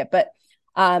and find it. But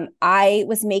I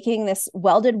was making this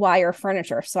welded wire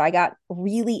furniture. So I got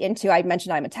really into, I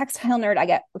mentioned I'm a textile nerd.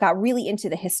 I got really into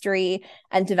the history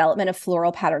and development of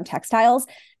floral pattern textiles,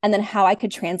 and then how I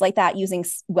could translate that using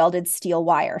welded steel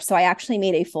wire. So I actually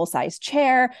made a full-size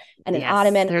chair and an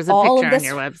ottoman. There's a picture on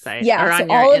your website or on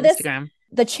your Instagram.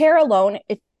 The chair alone,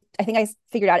 I think I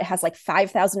figured out it has like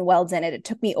 5,000 welds in it. It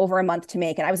took me over a month to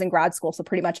make, and I was in grad school. So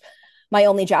pretty much my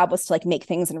only job was to like make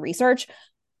things and research.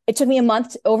 It took me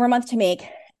over a month to make,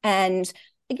 and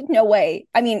like, no way.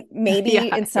 I mean, maybe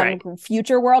in some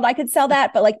future world I could sell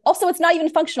that, but like, also it's not even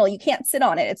functional. You can't sit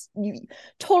on it. It's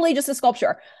totally just a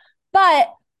sculpture.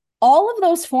 But all of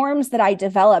those forms that I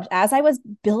developed as I was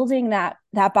building that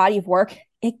body of work,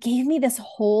 it gave me this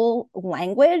whole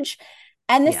language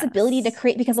and this ability to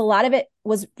create, because a lot of it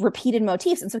was repeated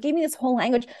motifs. And so it gave me this whole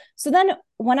language. So then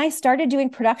when I started doing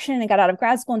production and got out of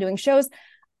grad school and doing shows,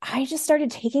 I just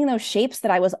started taking those shapes that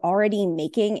I was already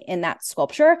making in that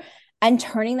sculpture and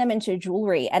turning them into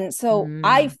jewelry. And so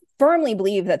I firmly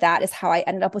believe that is how I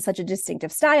ended up with such a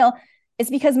distinctive style,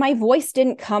 is because my voice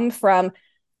didn't come from,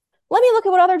 let me look at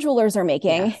what other jewelers are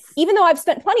making. Even though I've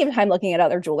spent plenty of time looking at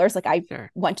other jewelers, like I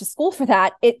went to school for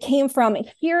that. It came from,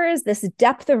 here is this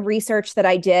depth of research that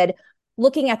I did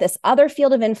looking at this other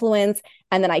field of influence.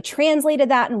 And then I translated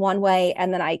that in one way.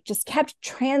 And then I just kept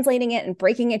translating it and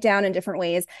breaking it down in different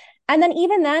ways. And then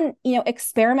even then,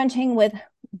 experimenting with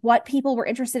what people were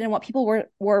interested in, what people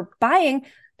were buying,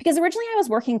 because originally I was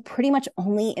working pretty much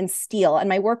only in steel, and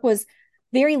my work was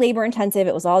very labor intensive.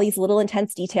 It was all these little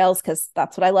intense details because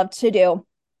that's what I loved to do.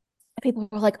 People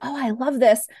were like, oh, I love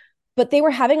this. But they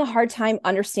were having a hard time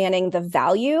understanding the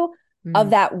value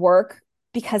of that work,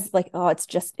 because like, oh, it's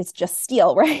just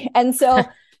steel, right? And so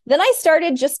then I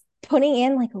started just putting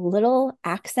in like little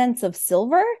accents of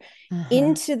silver Mhm.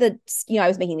 into the, I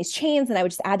was making these chains and I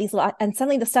would just add these little, and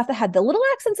suddenly the stuff that had the little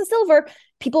accents of silver,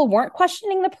 people weren't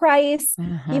questioning the price.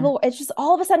 Mhm. It's just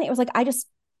all of a sudden, it was like,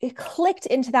 it clicked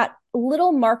into that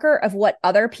little marker of what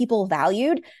other people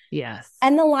valued. Yes.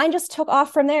 And the line just took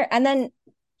off from there. And then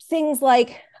things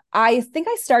like, I think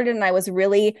I started and I was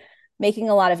really making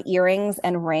a lot of earrings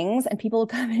and rings, and people would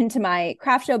come into my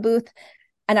craft show booth,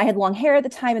 and I had long hair at the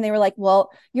time, and they were like,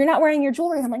 well, you're not wearing your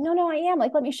jewelry. And I'm like, no, I am.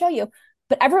 Like, let me show you.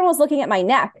 But everyone was looking at my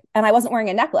neck and I wasn't wearing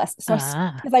a necklace. So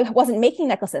because I wasn't making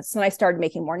necklaces. So I started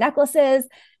making more necklaces,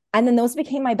 and then those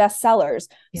became my best sellers.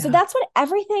 Yeah. So that's what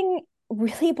everything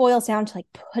really boils down to, like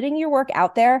putting your work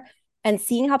out there and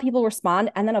seeing how people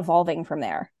respond and then evolving from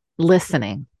there.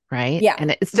 Listening, right? Yeah.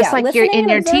 And it's just like you're listening in and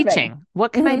your observing. teaching.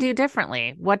 What can I Mhm. do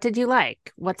differently? What did you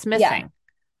like? What's missing?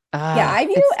 I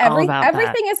view it's all about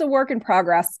everything as a work in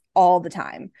progress all the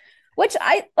time, which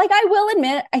I will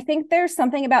admit, I think there's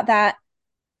something about that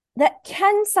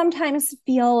can sometimes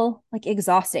feel like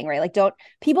exhausting, right? Like, don't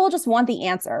people just want the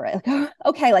answer, right? Like, oh,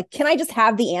 okay, like, can I just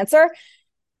have the answer?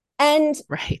 And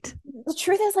right. The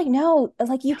truth is, like, no,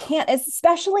 like you can't,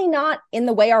 especially not in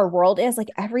the way our world is. Like,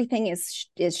 everything is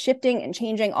shifting and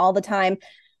changing all the time.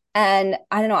 And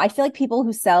I don't know, I feel like people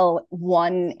who sell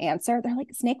one answer, they're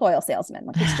like snake oil salesmen.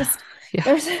 Like, it's just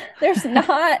there's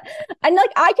not, and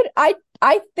like I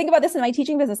think about this in my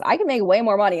teaching business. I could make way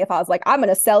more money if I was like, I'm going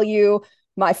to sell you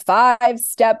my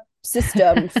 5-step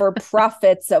system for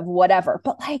profits of whatever.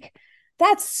 But like,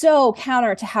 that's so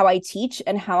counter to how I teach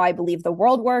and how I believe the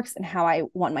world works and how I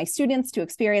want my students to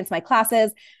experience my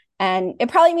classes. And it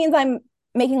probably means I'm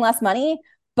making less money,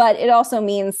 but it also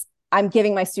means I'm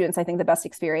giving my students, I think, the best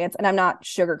experience. And I'm not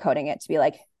sugarcoating it to be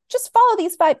like, just follow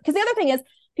these 5. Because the other thing is,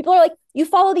 people are like, you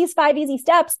follow these 5 easy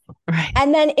steps. Right.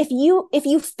 And then if you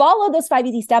follow those 5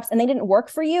 easy steps and they didn't work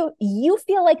for you, you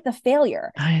feel like the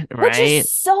failure, which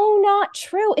is so not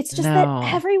true. It's just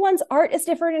that everyone's art is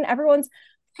different and everyone's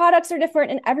products are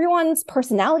different and everyone's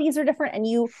personalities are different. And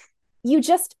you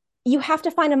have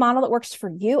to find a model that works for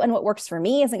you, and what works for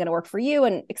me isn't going to work for you,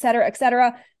 and et cetera, et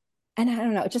cetera. And I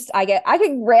don't know, I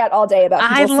could rant all day about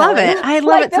I love it. I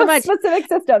love it so much. Specific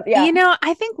systems. Yeah.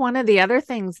 I think one of the other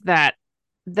things that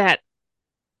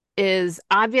is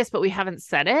obvious, but we haven't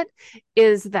said it,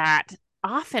 is that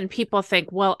often people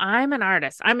think, well, I'm an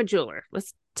artist, I'm a jeweler.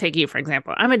 Let's take you, for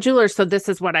example. I'm a jeweler, so this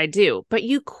is what I do. But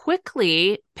you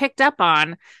quickly picked up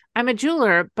on, I'm a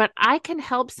jeweler, but I can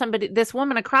help this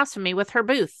woman across from me with her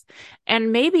booth.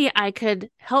 And maybe I could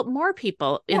help more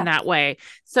people in that way.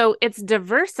 So it's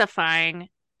diversifying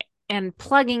and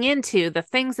plugging into the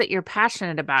things that you're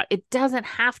passionate about. It doesn't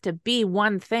have to be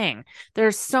one thing.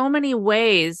 There's so many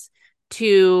ways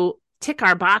to tick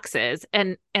our boxes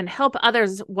and help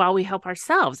others while we help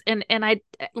ourselves. And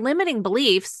limiting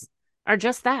beliefs are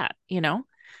just that, and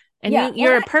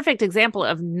you're a perfect example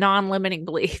of non-limiting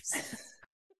beliefs.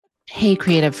 Hey,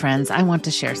 creative friends, I want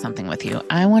to share something with you.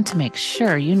 I want to make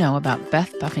sure you know about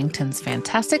Beth Buffington's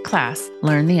fantastic class,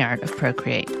 Learn the Art of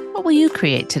Procreate. What will you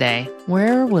create today?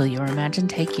 Where will your imagine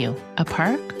take you? A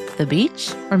park? The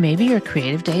beach? Or maybe your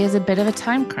creative day is a bit of a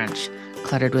time crunch,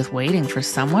 cluttered with waiting for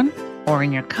someone? Or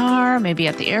in your car, maybe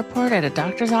at the airport, at a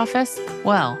doctor's office?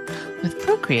 Well, with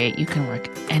Procreate, you can work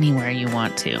anywhere you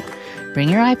want to. Bring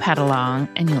your iPad along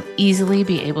and you'll easily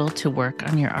be able to work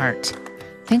on your art.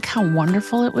 Think how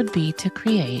wonderful it would be to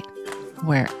create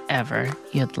wherever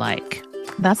you'd like.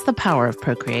 That's the power of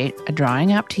Procreate, a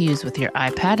drawing app to use with your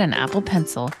iPad and Apple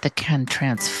Pencil that can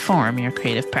transform your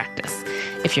creative practice.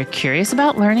 If you're curious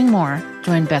about learning more,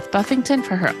 join Beth Buffington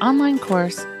for her online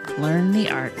course, Learn the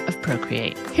Art of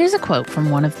Procreate. Here's a quote from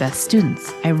one of Beth's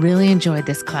students. I really enjoyed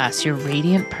this class. Your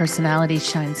radiant personality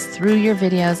shines through your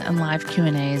videos and live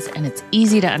Q&As, and it's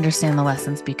easy to understand the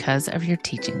lessons because of your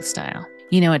teaching style.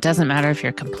 It doesn't matter if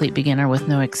you're a complete beginner with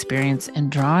no experience in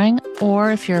drawing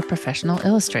or if you're a professional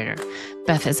illustrator.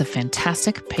 Beth is a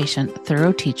fantastic, patient,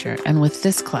 thorough teacher, and with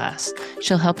this class,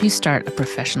 she'll help you start a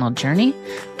professional journey,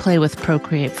 play with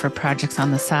Procreate for projects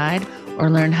on the side, or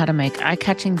learn how to make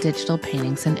eye-catching digital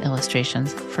paintings and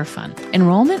illustrations for fun.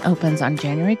 Enrollment opens on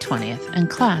January 20th and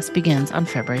class begins on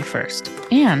February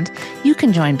 1st. And you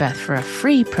can join Beth for a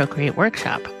free Procreate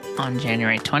workshop on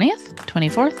January 20th,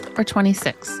 24th, or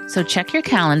 26th. So check your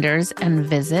calendars and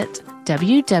visit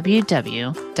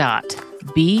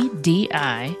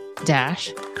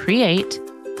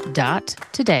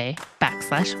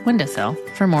www.bdi-create.today/windowsill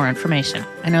for more information.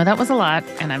 I know that was a lot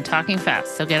and I'm talking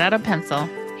fast, so get out a pencil.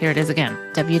 Here it is again,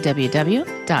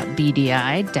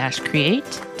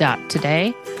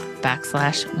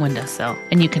 www.bdi-create.today/windowsill.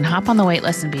 And you can hop on the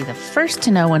waitlist and be the first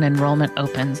to know when enrollment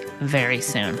opens very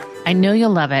soon. I know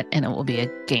you'll love it and it will be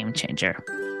a game changer.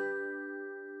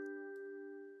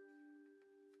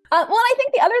 Well, I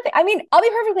think the other thing, I mean, I'll be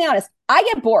perfectly honest, I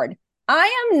get bored.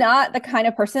 I am not the kind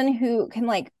of person who can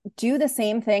like do the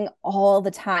same thing all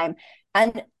the time.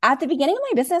 And at the beginning of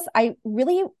my business, I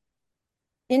really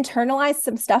internalized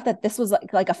some stuff that this was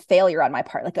like a failure on my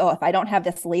part. Like, oh, if I don't have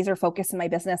this laser focus in my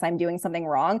business, I'm doing something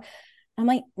wrong. I'm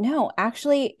like, no,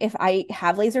 actually, if I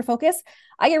have laser focus,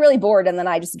 I get really bored and then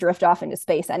I just drift off into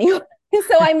space anyway.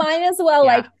 So I might as well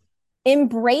like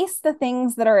embrace the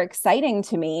things that are exciting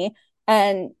to me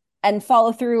and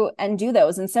follow through and do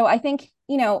those. And so I think,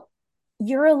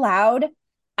 you're allowed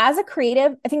as a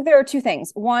creative, I think there are two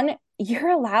things. One, you're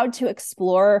allowed to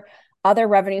explore other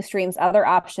revenue streams, other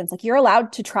options. Like you're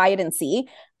allowed to try it and see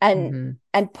and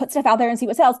put stuff out there and see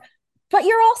what sells. But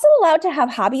you're also allowed to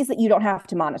have hobbies that you don't have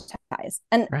to monetize.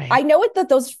 And I know that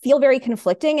those feel very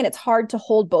conflicting and it's hard to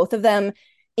hold both of them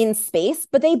in space,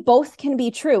 but they both can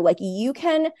be true. Like you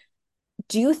can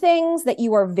do things that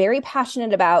you are very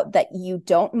passionate about that you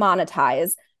don't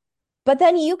monetize. But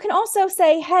then you can also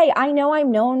say, hey, I know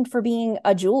I'm known for being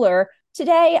a jeweler.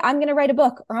 Today, I'm going to write a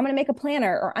book or I'm going to make a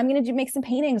planner or I'm going to make some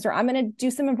paintings or I'm going to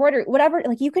do some embroidery, whatever.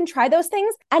 Like you can try those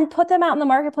things and put them out in the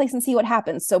marketplace and see what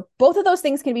happens. So both of those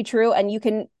things can be true and you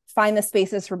can find the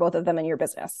spaces for both of them in your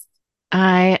business.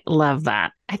 I love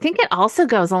that. I think it also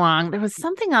goes along. There was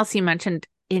something else you mentioned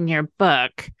in your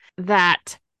book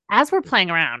that as we're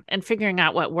playing around and figuring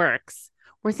out what works,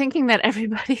 we're thinking that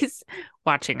everybody's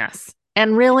watching us.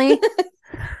 And really,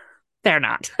 they're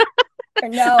not.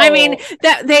 No. I mean,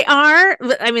 that they are.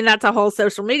 I mean, that's a whole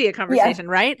social media conversation,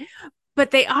 right?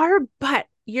 But they are. But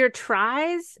your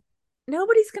tries,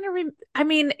 nobody's going to. I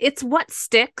mean, it's what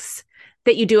sticks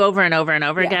that you do over and over and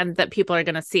over again that people are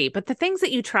going to see. But the things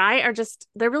that you try are just,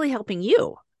 they're really helping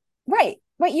you. Right.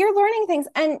 But you're learning things.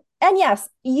 And yes,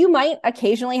 you might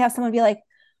occasionally have someone be like,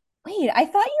 wait, I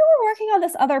thought you were working on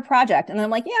this other project. And I'm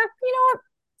like, yeah, you know what?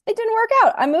 It didn't work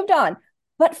out. I moved on.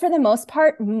 But for the most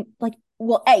part, like,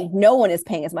 well, no one is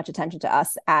paying as much attention to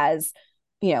us as,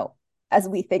 as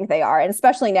we think they are. And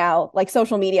especially now, like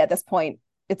social media at this point,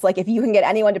 it's like, if you can get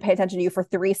anyone to pay attention to you for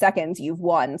 3 seconds, you've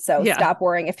won. So stop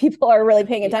worrying if people are really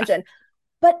paying attention.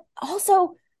 But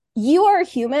also, you are a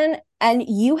human and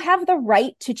you have the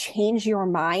right to change your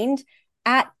mind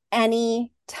at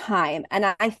any time. And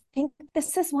I think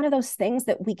this is one of those things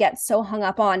that we get so hung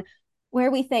up on where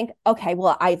we think, okay,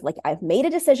 well, I've made a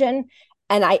decision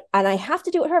and I have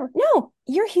to do it forever. No,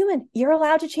 you're human. You're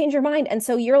allowed to change your mind. And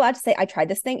so you're allowed to say, I tried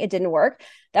this thing. It didn't work.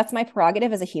 That's my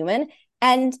prerogative as a human.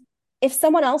 And if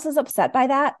someone else is upset by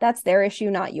that, that's their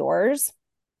issue, not yours.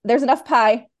 There's enough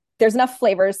pie. There's enough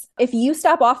flavors. If you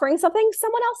stop offering something,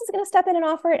 someone else is going to step in and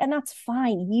offer it. And that's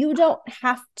fine. You don't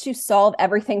have to solve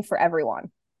everything for everyone.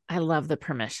 I love the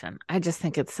permission. I just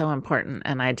think it's so important.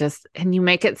 And you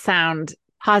make it sound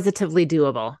positively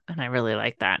doable. And I really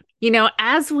like that.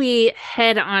 As we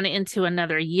head on into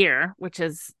another year, which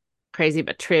is crazy,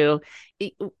 but true,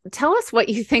 tell us what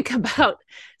you think about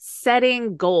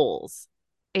setting goals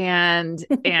and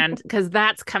because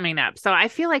that's coming up. So I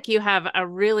feel like you have a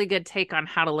really good take on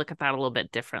how to look at that a little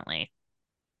bit differently.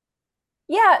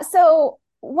 Yeah. So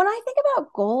when I think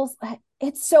about goals,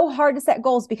 it's so hard to set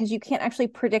goals because you can't actually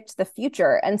predict the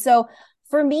future. And so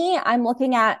for me, I'm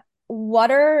looking at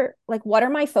what are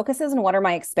my focuses and what are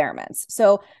my experiments.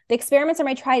 So the experiments are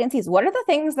my try and sees. What are the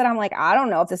things that I'm like, I don't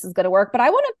know if this is going to work, but I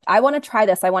want to try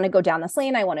this. I want to go down this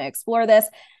lane. I want to explore this.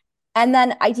 And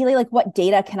then ideally, like, what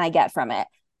data can I get from it?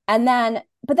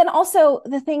 But then also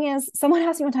the thing is, someone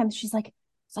asked me one time, she's like,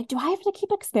 it's like, do I have to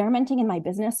keep experimenting in my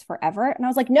business forever? And I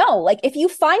was like, no, like if you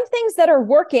find things that are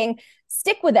working,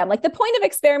 stick with them. Like the point of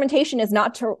experimentation is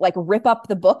not to like rip up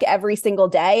the book every single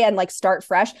day and like start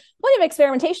fresh. The point of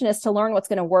experimentation is to learn what's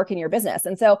going to work in your business.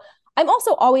 And so I'm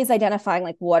also always identifying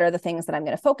like, what are the things that I'm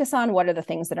going to focus on? What are the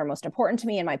things that are most important to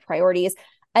me and my priorities?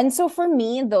 And so for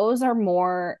me, those are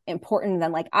more important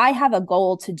than like, I have a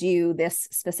goal to do this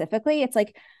specifically. It's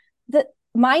like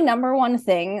my number one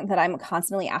thing that I'm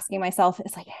constantly asking myself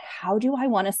is like, how do I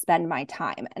want to spend my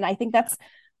time? And I think that's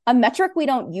a metric we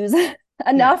don't use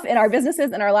enough in our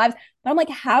businesses and our lives. But I'm like,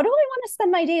 how do I want to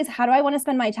spend my days? How do I want to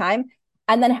spend my time?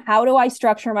 And then how do I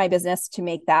structure my business to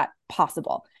make that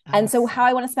possible? And so how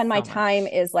I want to spend my time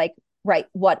is like, right,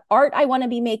 what art I want to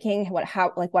be making, what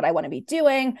I want to be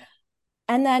doing.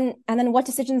 And then what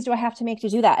decisions do I have to make to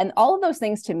do that? And all of those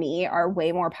things to me are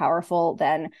way more powerful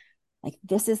than like,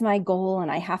 this is my goal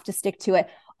and I have to stick to it.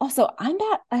 Also, I'm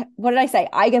bad. What did I say?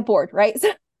 I get bored, right? So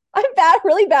I'm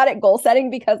really bad at goal setting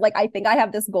because like, I think I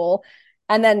have this goal.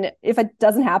 And then if it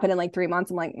doesn't happen in like 3 months,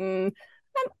 I'm like,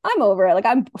 I'm over it. Like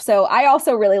I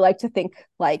also really like to think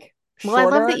like Well, I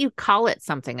love that shorter. you call it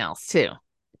something else too.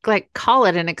 Like call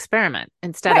it an experiment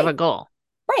instead of Right. a goal.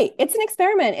 Right. It's an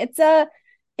experiment.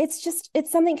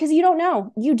 It's something because you don't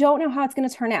know. You don't know how it's going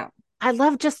to turn out. I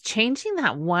love just changing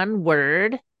that one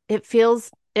word. It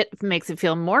makes it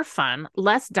feel more fun,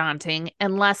 less daunting,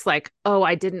 and less like, oh,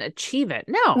 I didn't achieve it.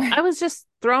 No, I was just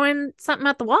throwing something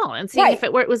at the wall and seeing if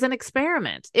Right. it was an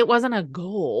experiment. It wasn't a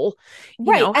goal.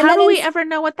 Right. And How then do we ever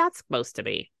know what that's supposed to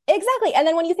be? exactly. And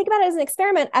then when you think about it as an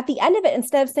experiment, at the end of it,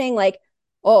 instead of saying like,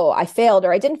 oh, I failed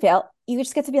or I didn't fail, you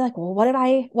just get to be like, well, what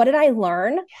did I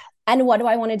learn? And what do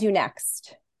I want to do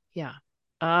next? Yeah.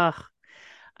 Oh,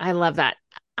 I love that.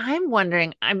 I'm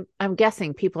wondering, I'm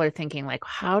guessing people are thinking like,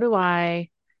 how do I,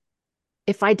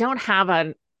 if I don't have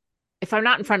a if I'm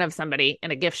not in front of somebody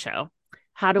in a gift show,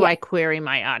 how do Yeah. I query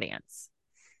my audience?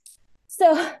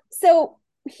 So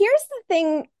here's the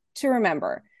thing to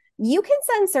remember. You can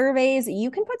send surveys,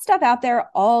 you can put stuff out there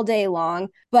all day long,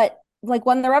 but like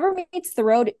when the rubber meets the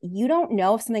road, you don't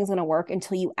know if something's going to work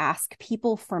until you ask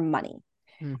people for money.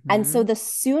 And so Mm-hmm. the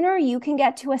sooner you can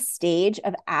get to a stage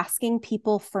of asking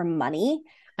people for money,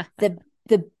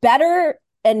 the better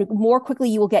and more quickly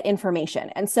you will get information.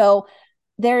 And so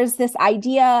there's this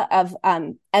idea of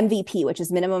MVP, which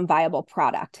is minimum viable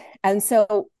product. And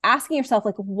so asking yourself,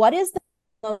 like, what is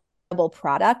the viable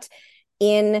product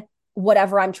in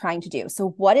whatever I'm trying to do? So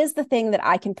what is the thing that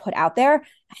I can put out there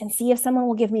and see if someone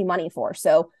will give me money for?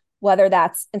 So whether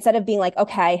that's instead of being like,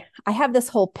 okay, I have this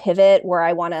whole pivot where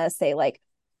I want to say like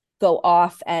go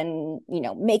off and,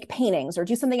 make paintings or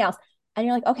do something else. And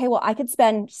you're like, okay, well, I could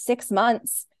spend 6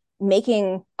 months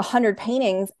making 100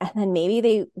 paintings and then maybe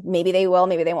they will,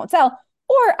 maybe they won't sell.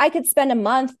 Or I could spend a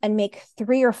month and make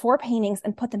 3 or 4 paintings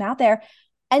and put them out there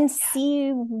and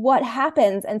see what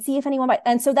happens and see if anyone might.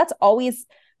 And so that's always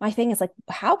my thing is like,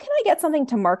 how can I get something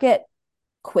to market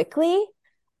quickly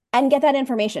and get that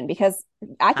information? Because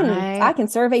I I can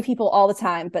survey people all the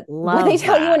time, but what they love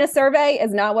tell you in that. a survey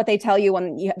is not what they tell you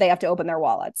when they have to open their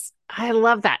wallets. I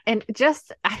love that. And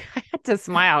just, I had to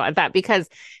smile at that because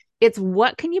it's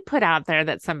what can you put out there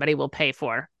that somebody will pay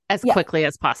for as Yep. quickly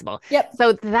as possible. Yep.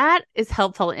 So that is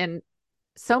helpful in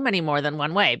so many more than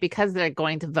one way because they're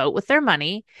going to vote with their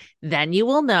money. Then you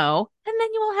will know, and then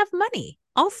you will have money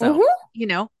also,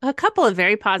 Mm-hmm. a couple of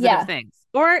very positive Yeah. things.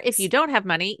 Or if you don't have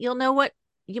money, you'll know what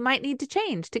you might need to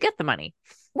change to get the money.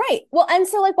 Right. Well, and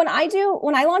so like when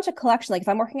I launch a collection, like if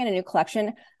I'm working on a new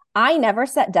collection, I never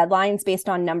set deadlines based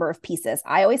on number of pieces.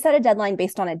 I always set a deadline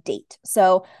based on a date.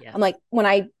 So Yes. I'm like, one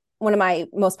of my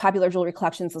most popular jewelry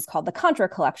collections was called the Contra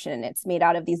collection. It's made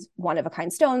out of these one of a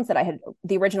kind stones that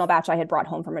the original batch I had brought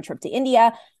home from a trip to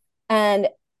India. And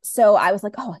so I was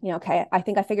like, oh, okay, I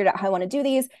think I figured out how I want to do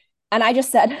these. And I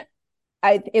just said,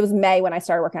 it was May when I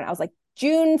started working on it. I was like,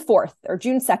 June 4th or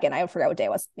June 2nd. I forgot what day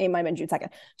it was. It might have been June 2nd.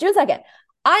 June 2nd.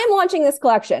 I am launching this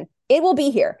collection. It will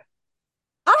be here.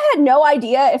 I had no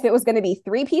idea if it was going to be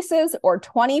 3 pieces or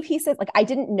 20 pieces. Like I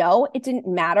didn't know. It didn't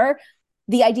matter.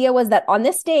 The idea was that on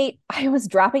this date, I was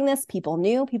dropping this. People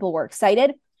knew, people were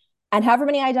excited. And however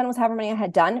many I had done was however many I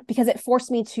had done because it forced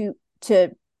me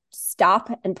to stop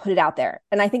and put it out there.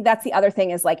 And I think that's the other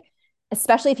thing is like,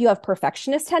 especially if you have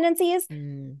perfectionist tendencies,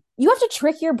 you have to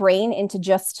trick your brain into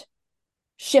just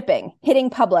shipping, hitting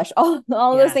publish, all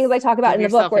those Yes. things I talk about Give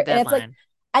in the book yourself a and it's like, deadline.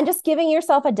 and just giving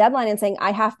yourself a deadline and saying,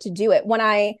 I have to do it. When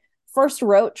I first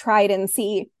wrote Try It and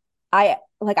See, I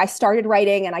started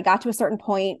writing and I got to a certain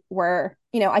point where,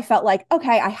 I felt like,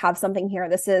 okay, I have something here.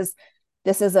 This is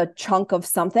a chunk of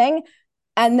something.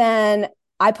 And then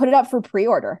I put it up for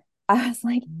pre-order. I was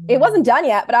like, it wasn't done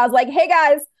yet, but I was like, hey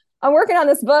guys, I'm working on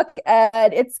this book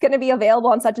and it's going to be available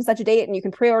on such and such a date and you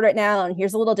can pre-order it now. And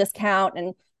here's a little discount.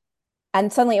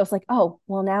 And suddenly it was like, oh,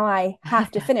 well, now I have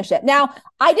to finish it. Now,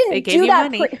 I They didn't gave do you that.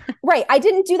 money. Right. I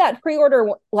didn't do that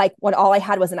pre-order like when all I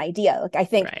had was an idea. Like I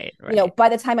think, Right. by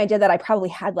the time I did that, I probably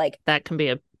had like, That can be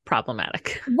a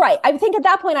problematic. right. I think at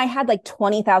that point I had like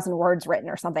 20,000 words written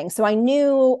or something. So I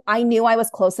knew I was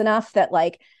close enough that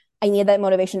like I needed that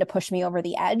motivation to push me over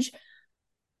the edge.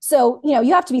 So,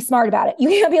 you have to be smart about it. You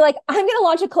can't be like, I'm going to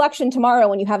launch a collection tomorrow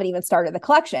when you haven't even started the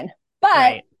collection. But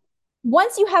Right.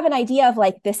 once you have an idea of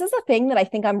like, this is a thing that I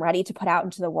think I'm ready to put out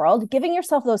into the world, giving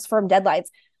yourself those firm deadlines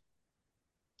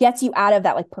gets you out of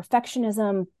that like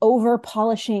perfectionism, over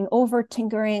polishing, over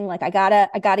tinkering, like I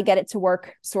gotta get it to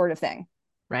work sort of thing.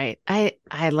 Right.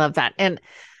 I love that. And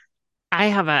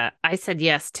I said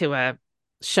yes to a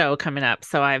show coming up.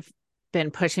 So I've been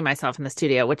pushing myself in the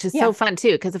studio, which is Yeah. so fun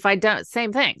too. Cause if I don't,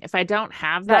 same thing. If I don't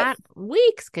have Right. that,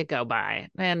 weeks could go by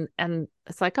and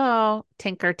it's like, oh,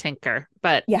 tinker.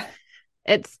 But Yeah.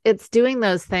 it's doing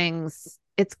those things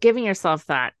it's giving yourself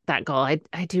that goal.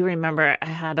 I do remember I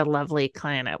had a lovely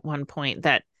client at one point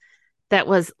that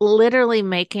was literally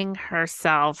making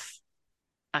herself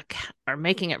or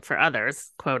making it for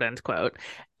others, quote unquote,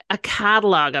 a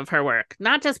catalog of her work,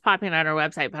 not just popping on her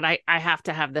website, but I have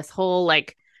to have this whole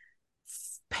like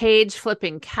page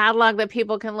flipping catalog that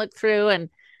people can look through.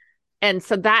 And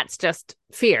so that's just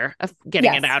fear of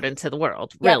getting it out into the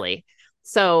world, really.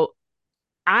 So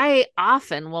I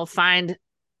often will find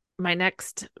my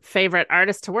next favorite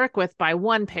artist to work with by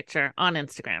one picture on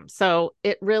Instagram. So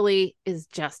it really is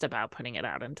just about putting it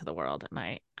out into the world.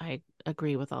 And I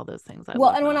agree with all those things.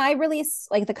 When I release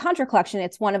like the Contra collection,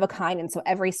 it's one of a kind. And so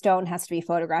every stone has to be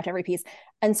photographed, every piece.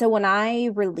 And so when I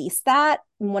released that,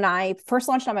 when I first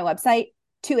launched on my website,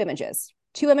 2 images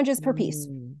per piece,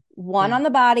 one on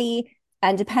the body.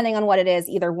 And depending on what it is,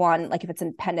 either one, like if it's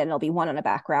a pendant, it'll be one on a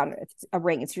background. If it's a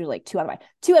ring, it's usually like 2 on the body,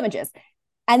 2 images.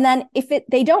 And then if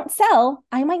they don't sell,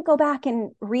 I might go back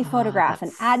and rephotograph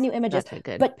and add new images. That's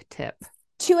a good tip.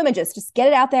 2 images, just get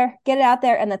it out there,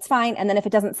 and that's fine. And then if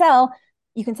it doesn't sell,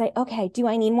 you can say, okay, do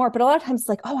I need more? But a lot of times it's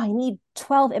like, oh, I need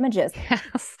 12 images.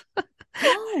 Yes.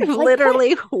 I've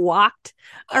literally walked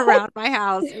around my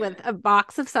house with a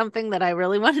box of something that I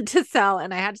really wanted to sell,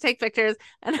 and I had to take pictures.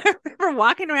 And I remember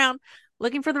walking around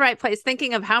looking for the right place,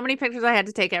 thinking of how many pictures I had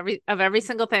to take of every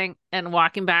single thing, and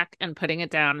walking back and putting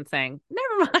it down and saying,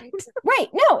 never mind. Right.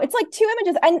 No, it's like 2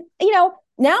 images. And,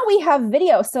 now we have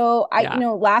video. So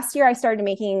last year I started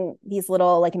making these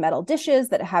little like metal dishes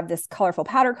that have this colorful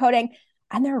powder coating,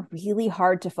 and they're really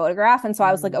hard to photograph. And so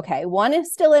I was like, okay, one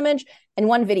is still image and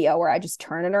one video where I just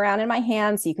turn it around in my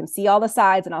hand so you can see all the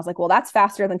sides. And I was like, well, that's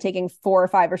faster than taking 4 or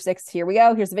 5 or 6. Here we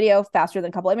go. Here's the video, faster than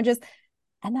a couple images.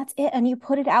 And that's it. And you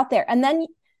put it out there. And then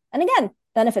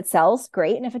if it sells,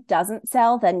 great. And if it doesn't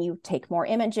sell, then you take more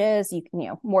images,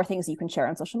 more things you can share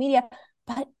on social media.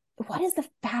 But what is the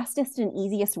fastest and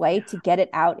easiest way to get it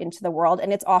out into the world?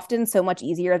 And it's often so much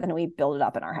easier than we build it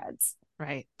up in our heads.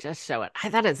 Right. Just show it.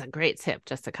 That is a great tip.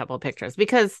 Just a couple of pictures,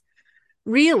 because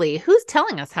really, who's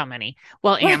telling us how many?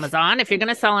 Well, Amazon, if you're going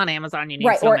to sell on Amazon, you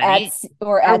need so many.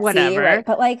 Or whatever. Right?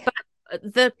 But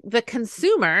the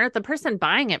consumer, the person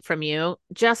buying it from you,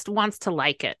 just wants to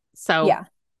like it. So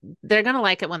they're going to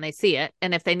like it when they see it.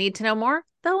 And if they need to know more,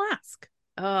 they'll ask.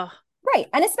 Right.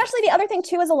 And especially the other thing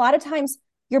too, is a lot of times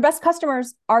your best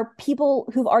customers are people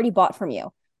who've already bought from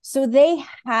you. So they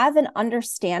have an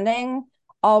understanding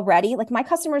already. Like my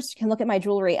customers can look at my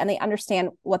jewelry and they understand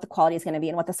what the quality is going to be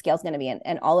and what the scale is going to be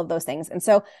and all of those things. And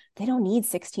so they don't need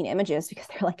 16 images because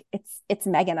they're like, it's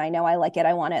Megan. I know I like it.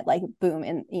 I want it, like boom.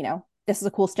 And this is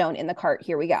a cool stone in the cart.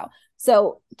 Here we go.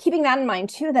 So keeping that in mind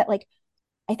too, that like,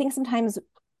 I think sometimes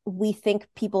we think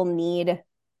people need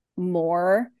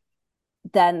more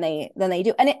than they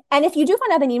do. And if you do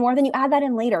find out they need more, then you add that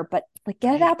in later, but like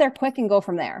get it out there quick and go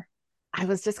from there. I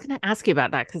was just going to ask you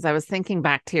about that because I was thinking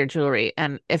back to your jewelry,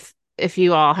 and if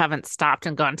you all haven't stopped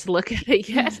and gone to look at it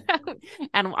yet,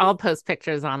 and I'll post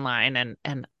pictures online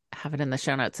and have it in the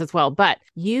show notes as well. But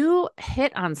you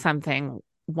hit on something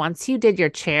once you did your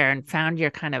chair and found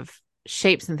your kind of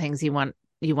shapes and things you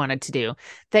wanted to do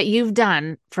that you've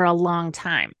done for a long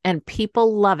time, and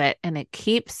people love it and it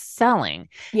keeps selling.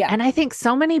 Yeah. And I think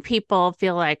so many people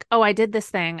feel like, oh, I did this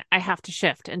thing, I have to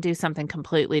shift and do something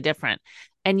completely different.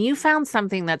 And you found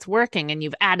something that's working and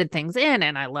you've added things in.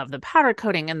 And I love the powder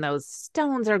coating and those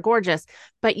stones are gorgeous,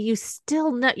 but you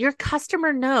still know your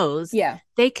customer knows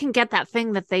they can get that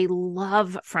thing that they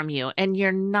love from you. And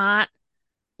you're not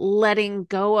letting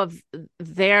go of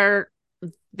their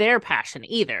passion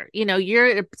either.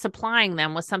 You're supplying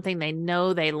them with something they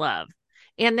know they love.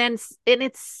 And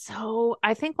it's so,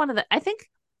 I think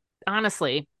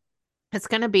honestly, it's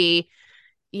going to be,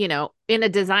 in a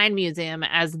design museum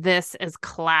as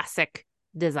classic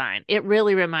design. It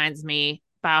really reminds me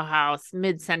Bauhaus,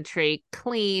 mid-century,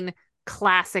 clean,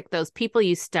 classic, those people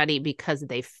you study because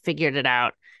they figured it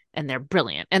out and they're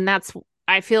brilliant. And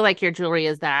I feel like your jewelry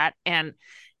is that. And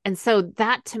so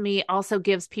that to me also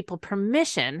gives people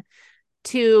permission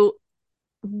to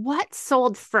what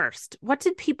sold first? What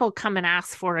did people come and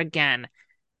ask for again?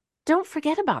 Don't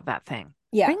forget about that thing.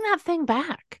 Yeah. Bring that thing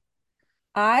back.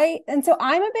 So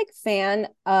I'm a big fan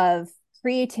of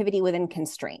creativity within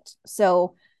constraint.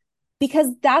 So because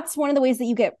that's one of the ways that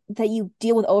you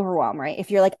deal with overwhelm, right? If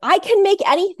you're like, I can make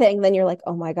anything, then you're like,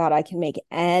 oh my God, I can make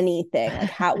anything.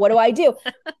 Like what do I do?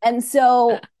 And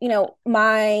so,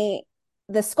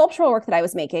 the sculptural work that I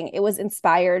was making, it was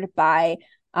inspired by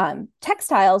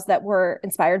textiles that were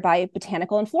inspired by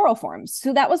botanical and floral forms.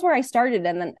 So that was where I started.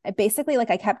 And then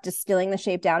I kept distilling the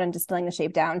shape down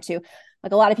to,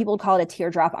 like, a lot of people would call it a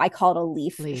teardrop. I call it a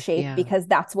leaf shape because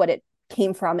that's what it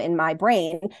came from in my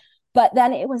brain. But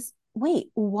then it was, wait,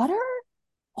 what are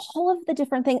all of the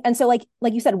different things? And so like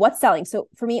you said, what's selling? So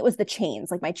for me, it was the chains.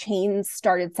 Like my chains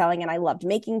started selling, and I loved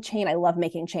making chain. I love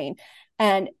making chain.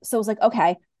 And so I was like,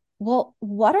 okay, well,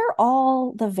 what are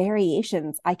all the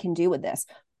variations I can do with this?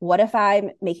 What if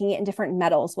I'm making it in different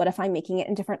metals? What if I'm making it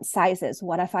in different sizes?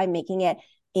 What if I'm making it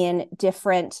in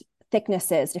different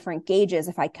thicknesses, different gauges?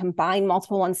 If I combine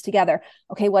multiple ones together,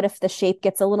 okay, what if the shape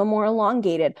gets a little more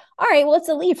elongated? All right, well, it's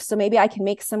a leaf, so maybe I can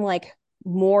make some like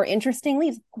more interesting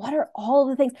leaves. What are all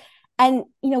the things? And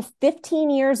 15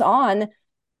 years on,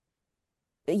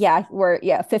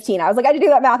 15. I was like, I had to do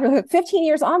that math real quick. 15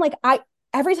 years on, like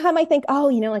every time I think, oh,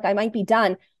 like I might be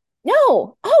done. No,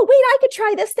 oh, wait, I could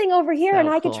try this thing over here, and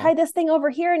I could try this thing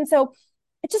over here. And so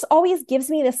it just always gives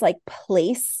me this like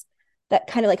place, that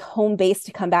kind of like home base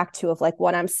to come back to, of like,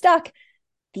 when I'm stuck,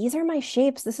 these are my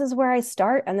shapes. This is where I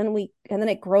start. And then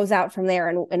it grows out from there.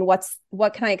 And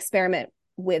what can I experiment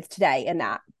with today in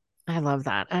that? I love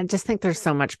that. I just think there's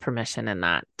so much permission in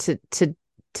that to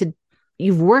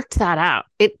you've worked that out.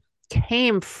 It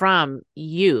came from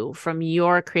you, from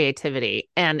your creativity,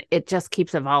 and it just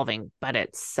keeps evolving, but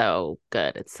it's so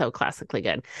good. It's so classically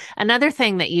good. Another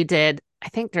thing that you did, I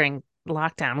think during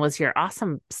lockdown, was your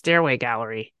awesome stairway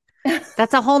gallery.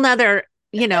 That's a whole nother,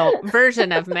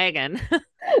 version of Megan. That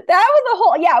was a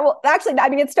whole, yeah. Well, actually, I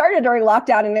mean, it started during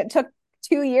lockdown, and it took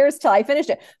 2 years till I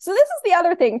finished it. So this is the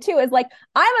other thing too, is like,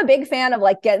 I'm a big fan of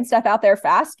like getting stuff out there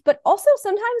fast, but also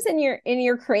sometimes in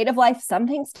your creative life, some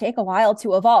things take a while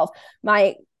to evolve.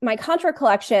 My contra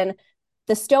collection,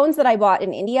 the stones that I bought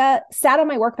in India sat on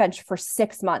my workbench for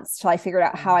 6 months till I figured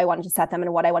out how I wanted to set them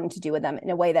and what I wanted to do with them in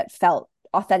a way that felt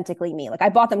authentically me. Like I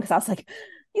bought them because I was like,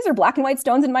 these are black and white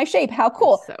stones in my shape. How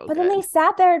cool. But then they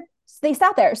sat there.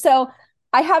 So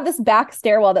I have this back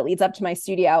stairwell that leads up to my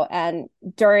studio. And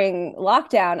during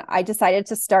lockdown, I decided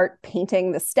to start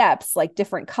painting the steps like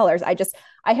different colors. I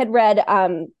had read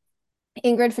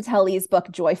Ingrid Fatelli's book,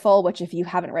 Joyful, which if you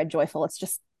haven't read Joyful, it's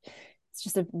just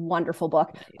a wonderful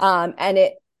book. And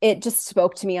it just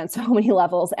spoke to me on so many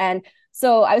levels. And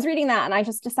so I was reading that, and I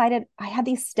just decided I had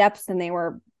these steps, and they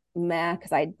were meh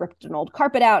because I ripped an old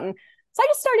carpet out. And so I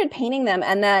just started painting them.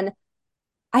 And then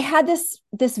I had this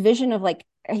vision of like,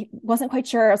 I wasn't quite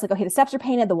sure. I was like, okay, the steps are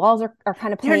painted. The walls are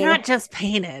kind of plain. They're not just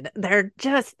painted. They're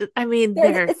just,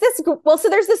 it's this, well, so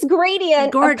there's this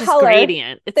gradient gorgeous of color.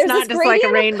 Gradient. It's there's not just like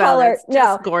a rainbow. It's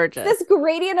just gorgeous. This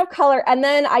gradient of color. And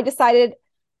then I decided,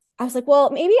 I was like, well,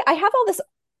 maybe I have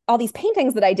all these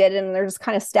paintings that I did, and they're just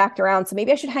kind of stacked around. So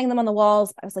maybe I should hang them on the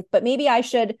walls. I was like, but maybe I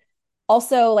should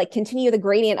also like continue the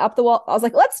gradient up the wall. I was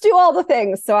like, let's do all the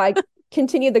things. So I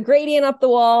continued the gradient up the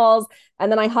walls,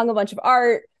 and then I hung a bunch of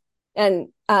art. And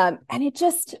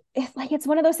it's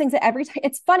one of those things that every time,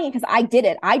 it's funny because I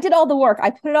did all the work.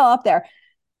 I put it all up there,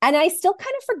 and I still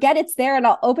kind of forget it's there. And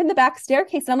I'll open the back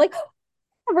staircase, and I'm like, oh,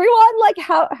 everyone, like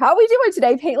how are we doing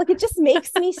today? Paint, like, it just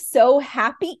makes me so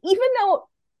happy, even though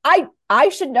I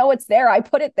should know it's there. I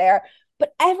put it there,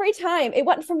 but every time it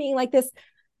went from being like this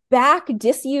back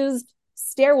disused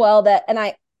stairwell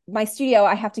my studio,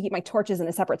 I have to keep my torches in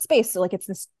a separate space. So like it's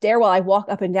the stairwell I walk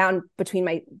up and down between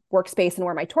my workspace and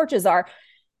where my torches are.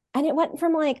 And it went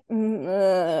from like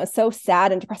so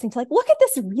sad and depressing to like, look at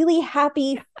this really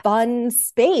happy, fun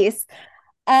space.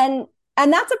 And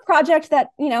that's a project that,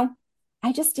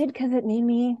 I just did because it made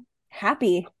me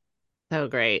happy. So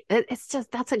great. It's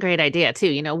just, that's a great idea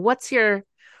too. What's your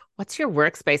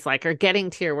workspace like, or getting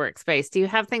to your workspace? Do you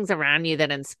have things around you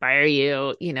that inspire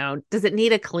you? Does it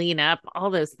need a cleanup? All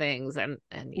those things. So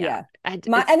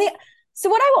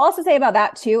what I will also say about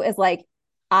that too is like,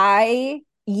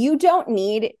 you don't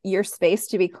need your space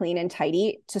to be clean and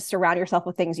tidy to surround yourself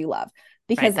with things you love,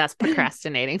 because that's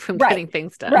procrastinating from getting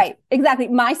things done. Right. Exactly.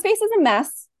 My space is a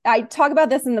mess. I talk about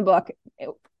this in the book.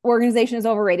 Organization is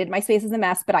overrated. My space is a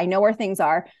mess, but I know where things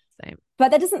are. Same. But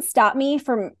that doesn't stop me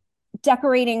from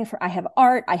decorating. I have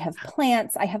art, I have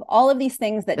plants, I have all of these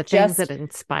things that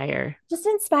inspire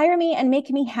me and make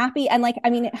me happy. And like,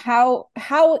 I mean, how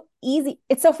easy.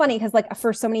 It's so funny because like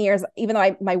for so many years, even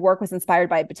though my work was inspired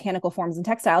by botanical forms and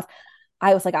textiles,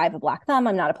 I was like, I have a black thumb,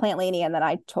 I'm not a plant lady. And then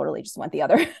I totally just went the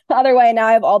other way. Now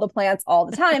I have all the plants all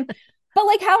the time. But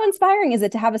like, how inspiring is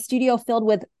it to have a studio filled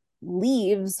with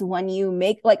leaves when you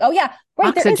make like, oh yeah,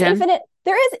 right. Oxygen.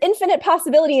 There is infinite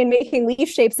possibility in making leaf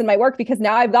shapes in my work, because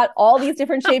now I've got all these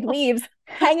different shaped leaves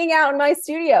hanging out in my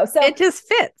studio. So it just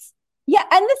fits. Yeah.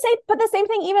 And the same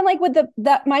thing, even like with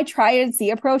my try and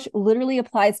see approach literally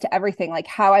applies to everything. Like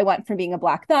how I went from being a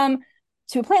black thumb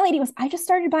to a plant lady was I just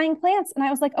started buying plants, and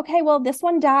I was like, okay, well, this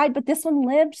one died, but this one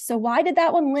lived. So why did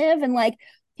that one live? And like,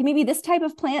 maybe this type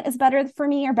of plant is better for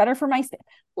me or better for my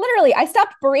literally, I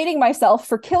stopped berating myself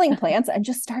for killing plants and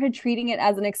just started treating it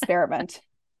as an experiment.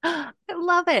 I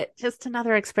love it. Just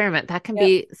another experiment. That can Yep.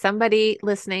 be somebody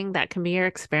listening. That can be your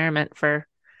experiment for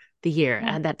the year.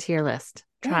 Yeah. Add that to your list.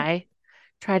 Yeah.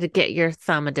 Try to get your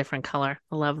thumb a different color.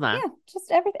 I love that. Yeah,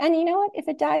 just everything. And you know what? If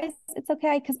it dies, it's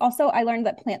okay. Because also I learned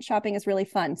that plant shopping is really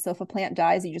fun. So if a plant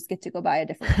dies, you just get to go buy a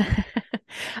different one.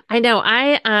 I know.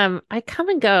 I come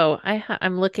and go.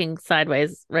 I'm looking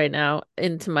sideways right now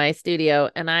into my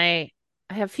studio, and I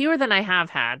have fewer than I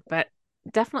have had, but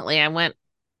definitely I went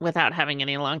without having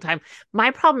any a long time.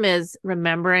 My problem is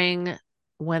remembering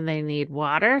when they need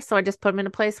water, so I just put them in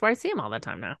a place where I see them all the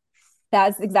time now.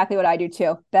 That's exactly what I do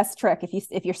too. Best trick.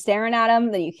 If you're staring at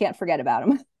them, then you can't forget about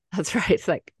them. That's right. It's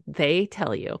like they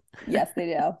tell you. Yes, they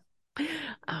do. Oh,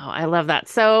 I love that.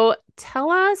 So tell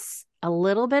us a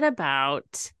little bit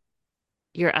about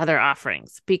your other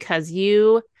offerings, because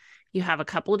you have a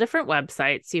couple of different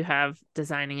websites. You have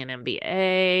Designing an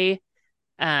MBA.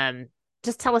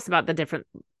 Just tell us about the different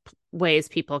ways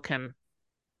people can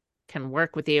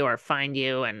work with you or find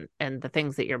you, and the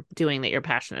things that you're doing that you're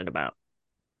passionate about.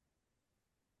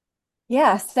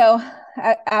 Yeah. So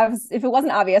if it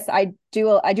wasn't obvious, I do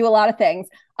a lot of things.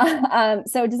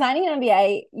 So Designing an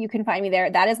MBA, you can find me there.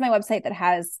 That is my website that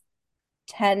has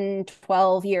 10,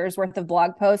 12 years worth of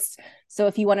blog posts. So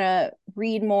if you want to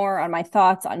read more on my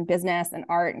thoughts on business and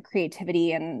art and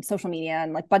creativity and social media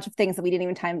and like a bunch of things that we didn't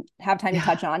even have time to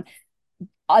touch on,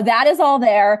 that is all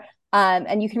there.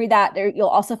 And you can read that there. You'll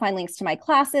also find links to my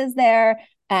classes there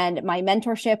and my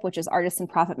mentorship, which is Artists and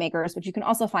Profit Makers, which you can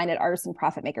also find at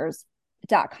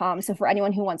artistsandprofitmakers.com. So for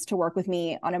anyone who wants to work with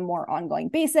me on a more ongoing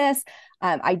basis,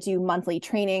 I do monthly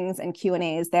trainings and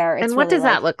Q&As there. And what does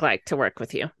that look like to work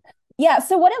with you? Yeah.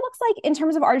 So what it looks like in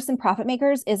terms of Artists and Profit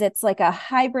Makers is it's like a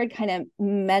hybrid kind of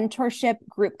mentorship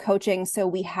group coaching. So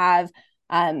we have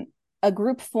a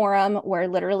group forum where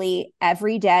literally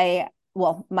every day,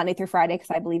 well, Monday through Friday,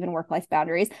 because I believe in work-life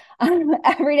boundaries,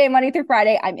 every day, Monday through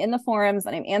Friday, I'm in the forums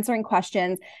and I'm answering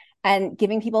questions and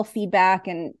giving people feedback.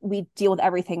 And we deal with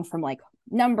everything from like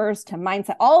numbers to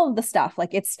mindset, all of the stuff.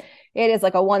 Like it is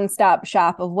like a one-stop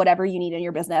shop of whatever you need in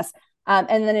your business. And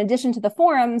then in addition to the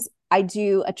forums, I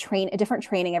do a different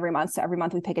training every month. So every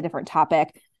month we pick a different topic.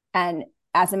 And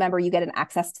as a member, you get an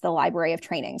access to the library of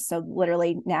trainings. So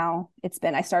literally now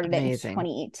I started it in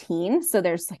 2018. So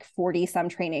there's like 40 some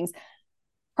trainings,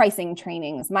 pricing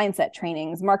trainings, mindset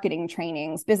trainings, marketing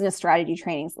trainings, business strategy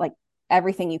trainings, like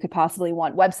everything you could possibly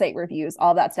want, website reviews,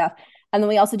 all that stuff. And then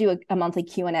we also do a monthly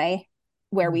Q&A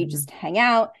where we just hang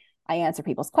out. I answer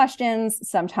people's questions.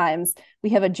 Sometimes we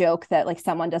have a joke that like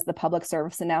someone does the public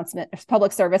service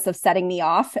of setting me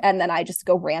off. And then I just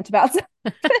go rant about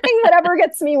something, whatever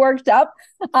gets me worked up.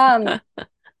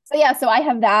 So I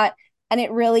have that. And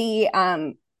it really,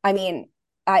 I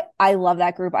love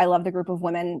that group. I love the group of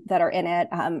women that are in it.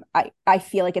 I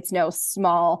feel like it's no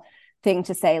small thing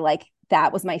to say, like,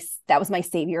 that was my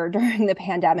savior during the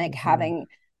pandemic, having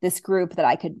this group that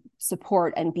I could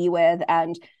support and be with.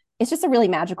 And it's just a really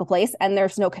magical place, and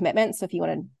there's no commitment. So if you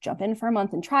want to jump in for a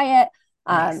month and try it,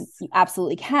 you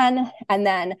absolutely can. And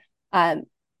then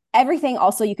everything,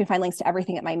 also, you can find links to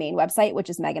everything at my main website, which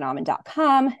is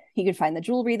meganauman.com. You can find the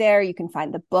jewelry there. You can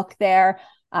find the book there.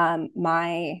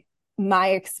 My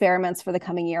experiments for the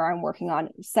coming year, I'm working on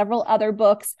several other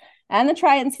books and the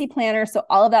Try and See planner. So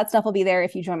all of that stuff will be there.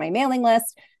 If you join my mailing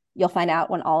list, you'll find out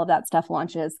when all of that stuff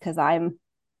launches, because I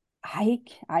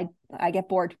get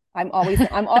bored. I'm always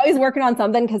working on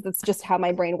something, because it's just how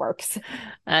my brain works.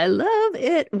 I love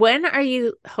it. When are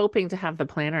you hoping to have the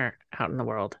planner out in the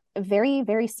world? Very,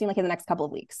 very soon, like in the next couple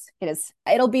of weeks.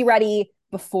 It'll be ready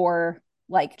before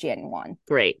like January 1.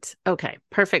 Great. Okay.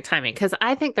 Perfect timing. Because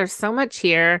I think there's so much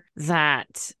here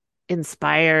that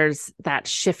inspires that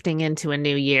shifting into a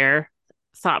new year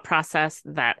thought process,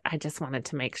 that I just wanted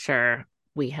to make sure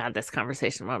we had this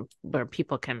conversation where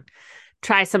people can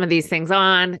try some of these things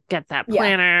on, get that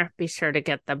planner, be sure to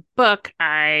get the book.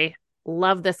 I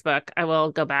love this book. I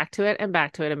will go back to it and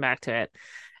back to it and back to it.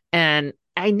 And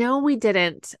I know we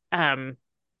didn't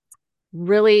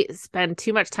really spend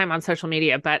too much time on social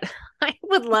media, but I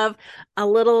would love a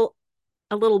little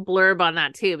blurb on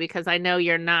that too, because I know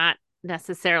you're not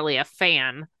necessarily a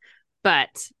fan,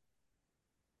 but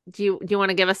do you want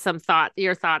to give us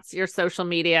your thoughts, your social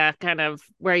media, kind of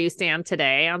where you stand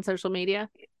today on social media?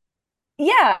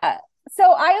 Yeah. So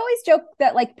I always joke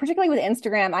that, like, particularly with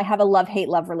Instagram, I have a love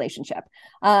relationship.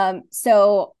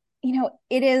 So,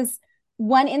 it is,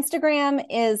 when Instagram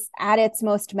is at its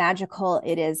most magical,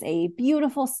 it is a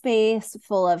beautiful space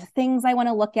full of things I want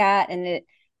to look at. And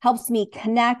helps me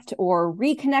connect or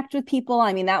reconnect with people.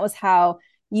 I mean, that was how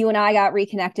you and I got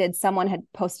reconnected. Someone had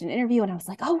posted an interview and I was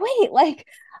like, oh, wait, like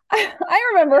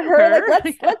I remember her.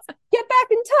 Like, let's get back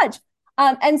in touch.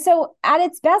 And so at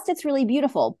its best, it's really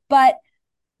beautiful. But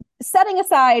setting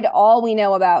aside all we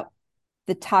know about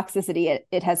the toxicity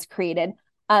it has created,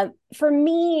 for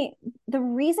me, the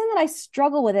reason that I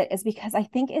struggle with it is because I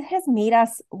think it has made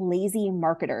us lazy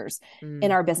marketers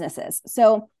in our businesses.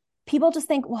 So people just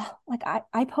think, well, like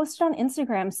I posted on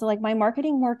Instagram, so like my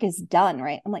marketing work is done,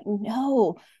 right? I'm like,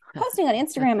 no, posting on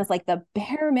Instagram is like the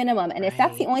bare minimum. And if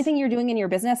that's the only thing you're doing in your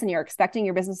business and you're expecting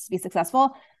your business to be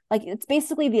successful, like it's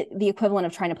basically the equivalent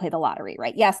of trying to play the lottery,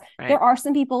 right? Yes, there are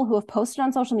some people who have posted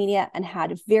on social media and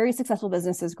had very successful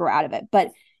businesses grow out of it,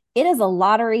 but it is a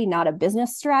lottery, not a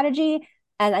business strategy.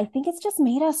 And I think it's just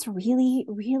made us really,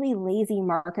 really lazy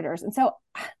marketers. And so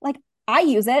like I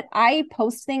use it, I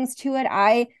post things to it.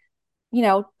 I,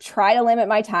 try to limit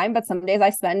my time, but some days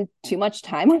I spend too much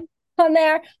time on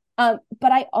there. But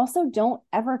I also don't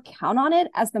ever count on it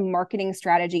as the marketing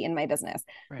strategy in my business.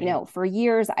 Right. For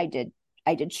years I did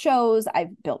shows,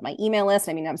 I've built my email list.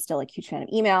 I mean, I'm still a huge fan of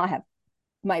email. I have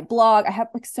my blog. I have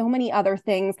like so many other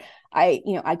things. I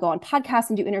go on podcasts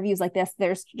and do interviews like this.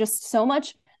 There's just so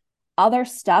much other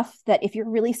stuff that if you're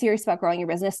really serious about growing your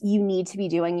business, you need to be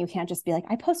doing. You can't just be like,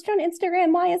 I posted on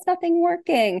Instagram. Why is nothing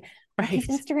working? Right.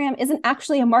 Because Instagram isn't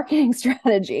actually a marketing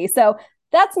strategy. So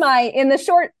that's in the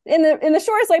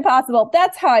shortest way possible.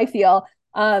 That's how I feel.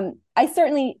 I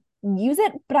certainly use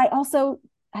it, but I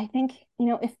think,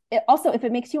 if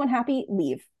it makes you unhappy,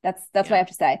 leave. That's what I have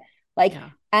to say. Like,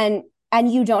 and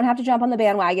you don't have to jump on the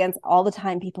bandwagons all the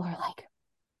time. People are like,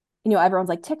 everyone's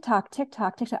like TikTok.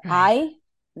 Right.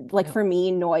 For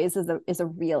me, noise is a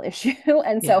real issue.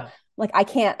 And so like, I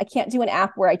can't do an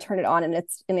app where I turn it on and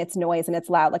it's noise and it's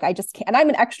loud. Like I just can't, and I'm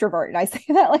an extrovert and I say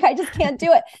that, like, I just can't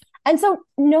do it. And so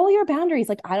know your boundaries.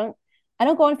 Like I don't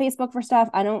go on Facebook for stuff.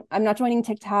 I'm not joining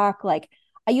TikTok. Like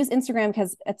I use Instagram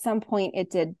because at some point it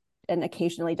did and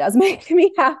occasionally does make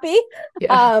me happy.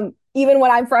 Even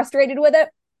when I'm frustrated with it.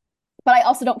 But I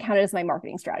also don't count it as my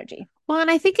marketing strategy. Well,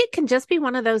 and I think it can just be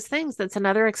one of those things that's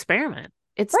another experiment.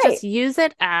 It's just use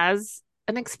it as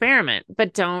an experiment,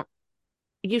 but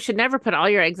you should never put all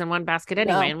your eggs in one basket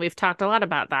anyway. No. And we've talked a lot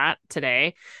about that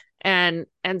today. And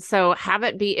so have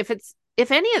it be, if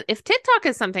TikTok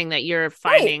is something that you're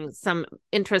finding some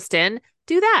interest in,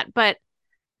 do that, but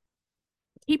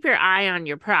keep your eye on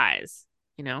your prize,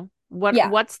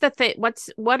 What's the thing?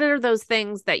 What are those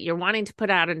things that you're wanting to put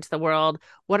out into the world?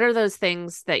 What are those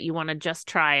things that you want to just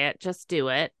try it, just do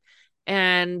it,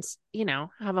 and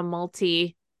have a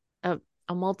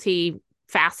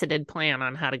multi-faceted plan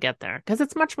on how to get there, because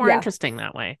it's much more interesting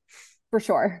that way. For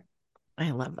sure.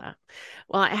 I love that.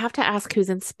 Well, I have to ask who's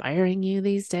inspiring you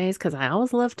these days, because I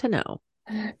always love to know.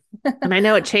 And I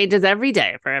know it changes every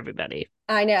day for everybody.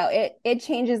 I know it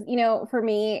changes, for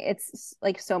me, it's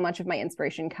like so much of my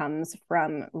inspiration comes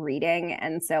from reading.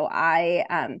 And so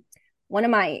one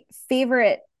of my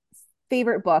favorite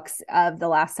books of the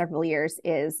last several years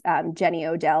is Jenny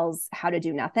Odell's How to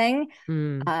Do Nothing.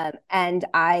 And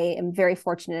I am very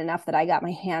fortunate enough that I got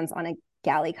my hands on a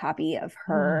galley copy of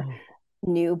her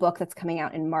new book that's coming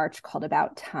out in March called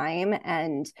About Time.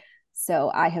 And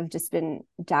so I have just been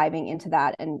diving into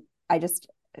that. And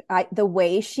the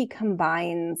way she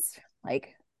combines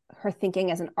like her thinking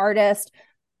as an artist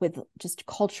with just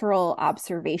cultural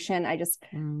observation,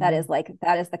 that is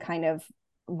the kind of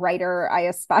writer I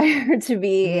aspire to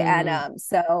be. And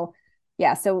so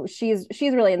she's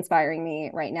really inspiring me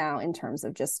right now in terms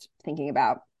of just thinking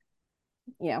about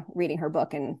reading her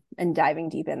book and diving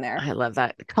deep in there. I love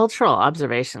that. Cultural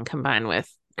observation combined with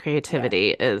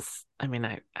creativity is, I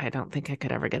don't think I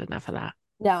could ever get enough of that.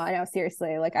 No, I know,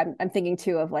 seriously. Like I'm thinking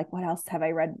too of like, what else have I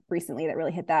read recently that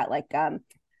really hit that? Like, when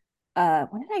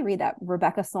did I read that?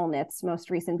 Rebecca Solnit's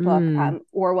most recent book,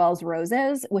 Orwell's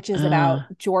Roses, which is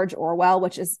about George Orwell,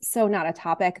 which is so not a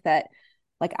topic that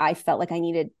like I felt like I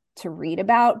needed to read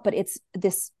about, but it's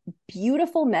this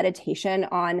beautiful meditation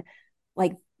on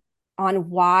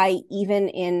why even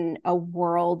in a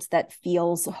world that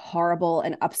feels horrible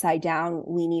and upside down,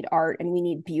 we need art and we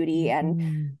need beauty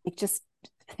and like just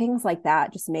things like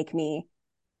that just make me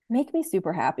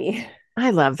super happy.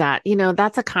 I love that.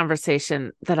 That's a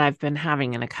conversation that I've been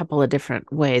having in a couple of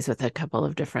different ways with a couple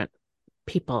of different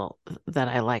people that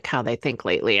I like how they think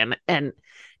lately. And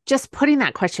just putting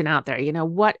that question out there,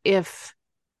 what if,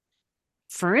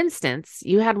 for instance,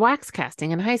 you had wax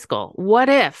casting in high school? What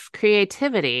if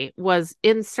creativity was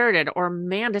inserted or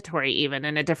mandatory even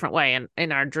in a different way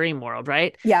in our dream world,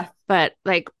 right? Yeah. But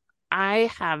like I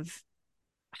have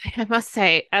I must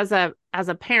say, as a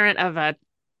parent of a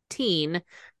teen,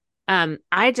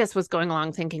 I just was going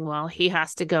along thinking, well, he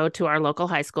has to go to our local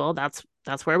high school. That's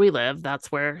where we live.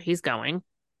 That's where he's going.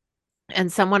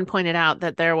 And someone pointed out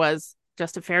that there was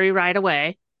just a ferry ride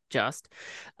away.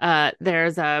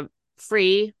 There's a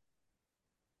free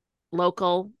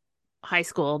local high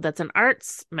school that's an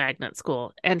arts magnet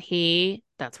school, and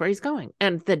that's where he's going.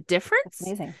 And the difference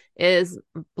is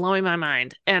blowing my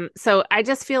mind. And so I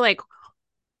just feel like,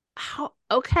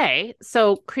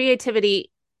 so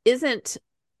creativity isn't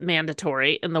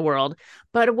mandatory in the world,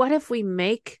 but what if we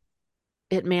make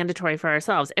it mandatory for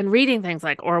ourselves? And reading things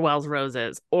like Orwell's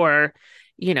Roses, or,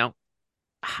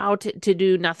 How to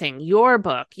Do Nothing, your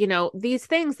book, these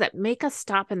things that make us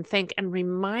stop and think and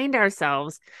remind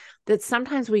ourselves that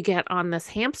sometimes we get on this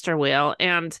hamster wheel,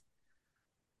 and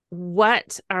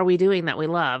what are we doing that we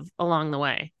love along the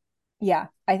way? Yeah,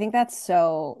 I think that's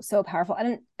so, so powerful.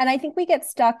 And I think we get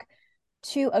stuck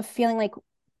too of feeling like,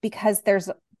 because there's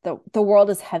the world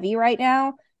is heavy right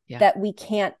now, that we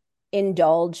can't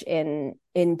indulge in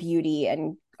beauty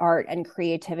and art and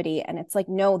creativity. And it's like,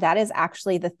 no, that is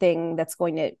actually the thing that's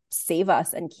going to save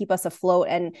us and keep us afloat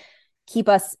and keep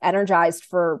us energized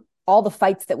for all the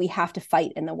fights that we have to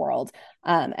fight in the world.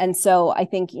 And so I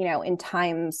think, in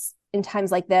times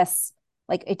like this,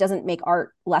 like, it doesn't make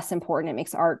art less important. It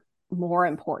makes art more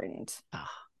important.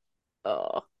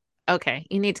 Oh, okay.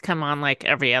 You need to come on like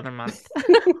every other month.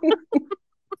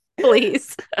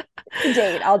 Please.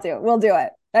 Date. I'll do it. We'll do it.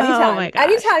 Anytime.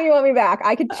 Anytime you want me back,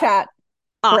 I could chat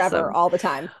forever, all the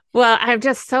time. Well, I'm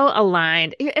just so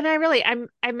aligned. And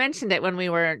I mentioned it when we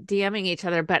were DMing each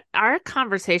other, but our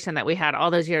conversation that we had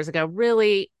all those years ago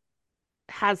really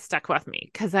has stuck with me,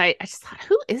 because I just thought,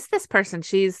 who is this person?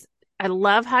 I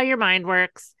love how your mind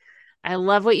works. I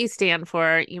love what you stand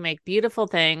for. You make beautiful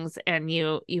things, and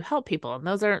you help people. And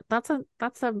that's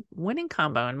a winning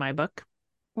combo in my book.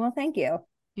 Well, thank you.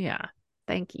 Yeah.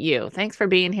 Thank you. Thanks for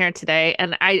being here today.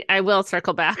 And I will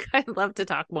circle back. I'd love to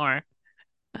talk more.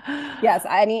 Yes,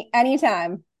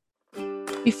 anytime.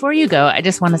 Before you go, I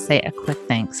just want to say a quick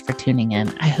thanks for tuning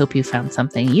in. I hope you found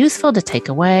something useful to take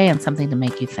away and something to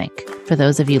make you think. For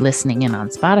those of you listening in on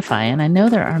Spotify, and I know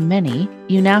there are many,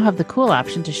 you now have the cool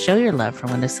option to show your love for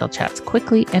Windowsill Chats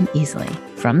quickly and easily.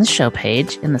 From the show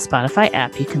page in the Spotify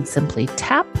app, you can simply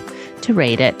tap to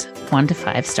rate it 1 to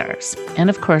 5 stars. And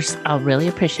of course, I'll really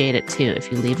appreciate it too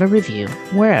if you leave a review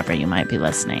wherever you might be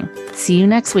listening. See you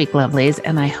next week, lovelies,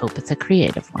 and I hope it's a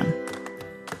creative one.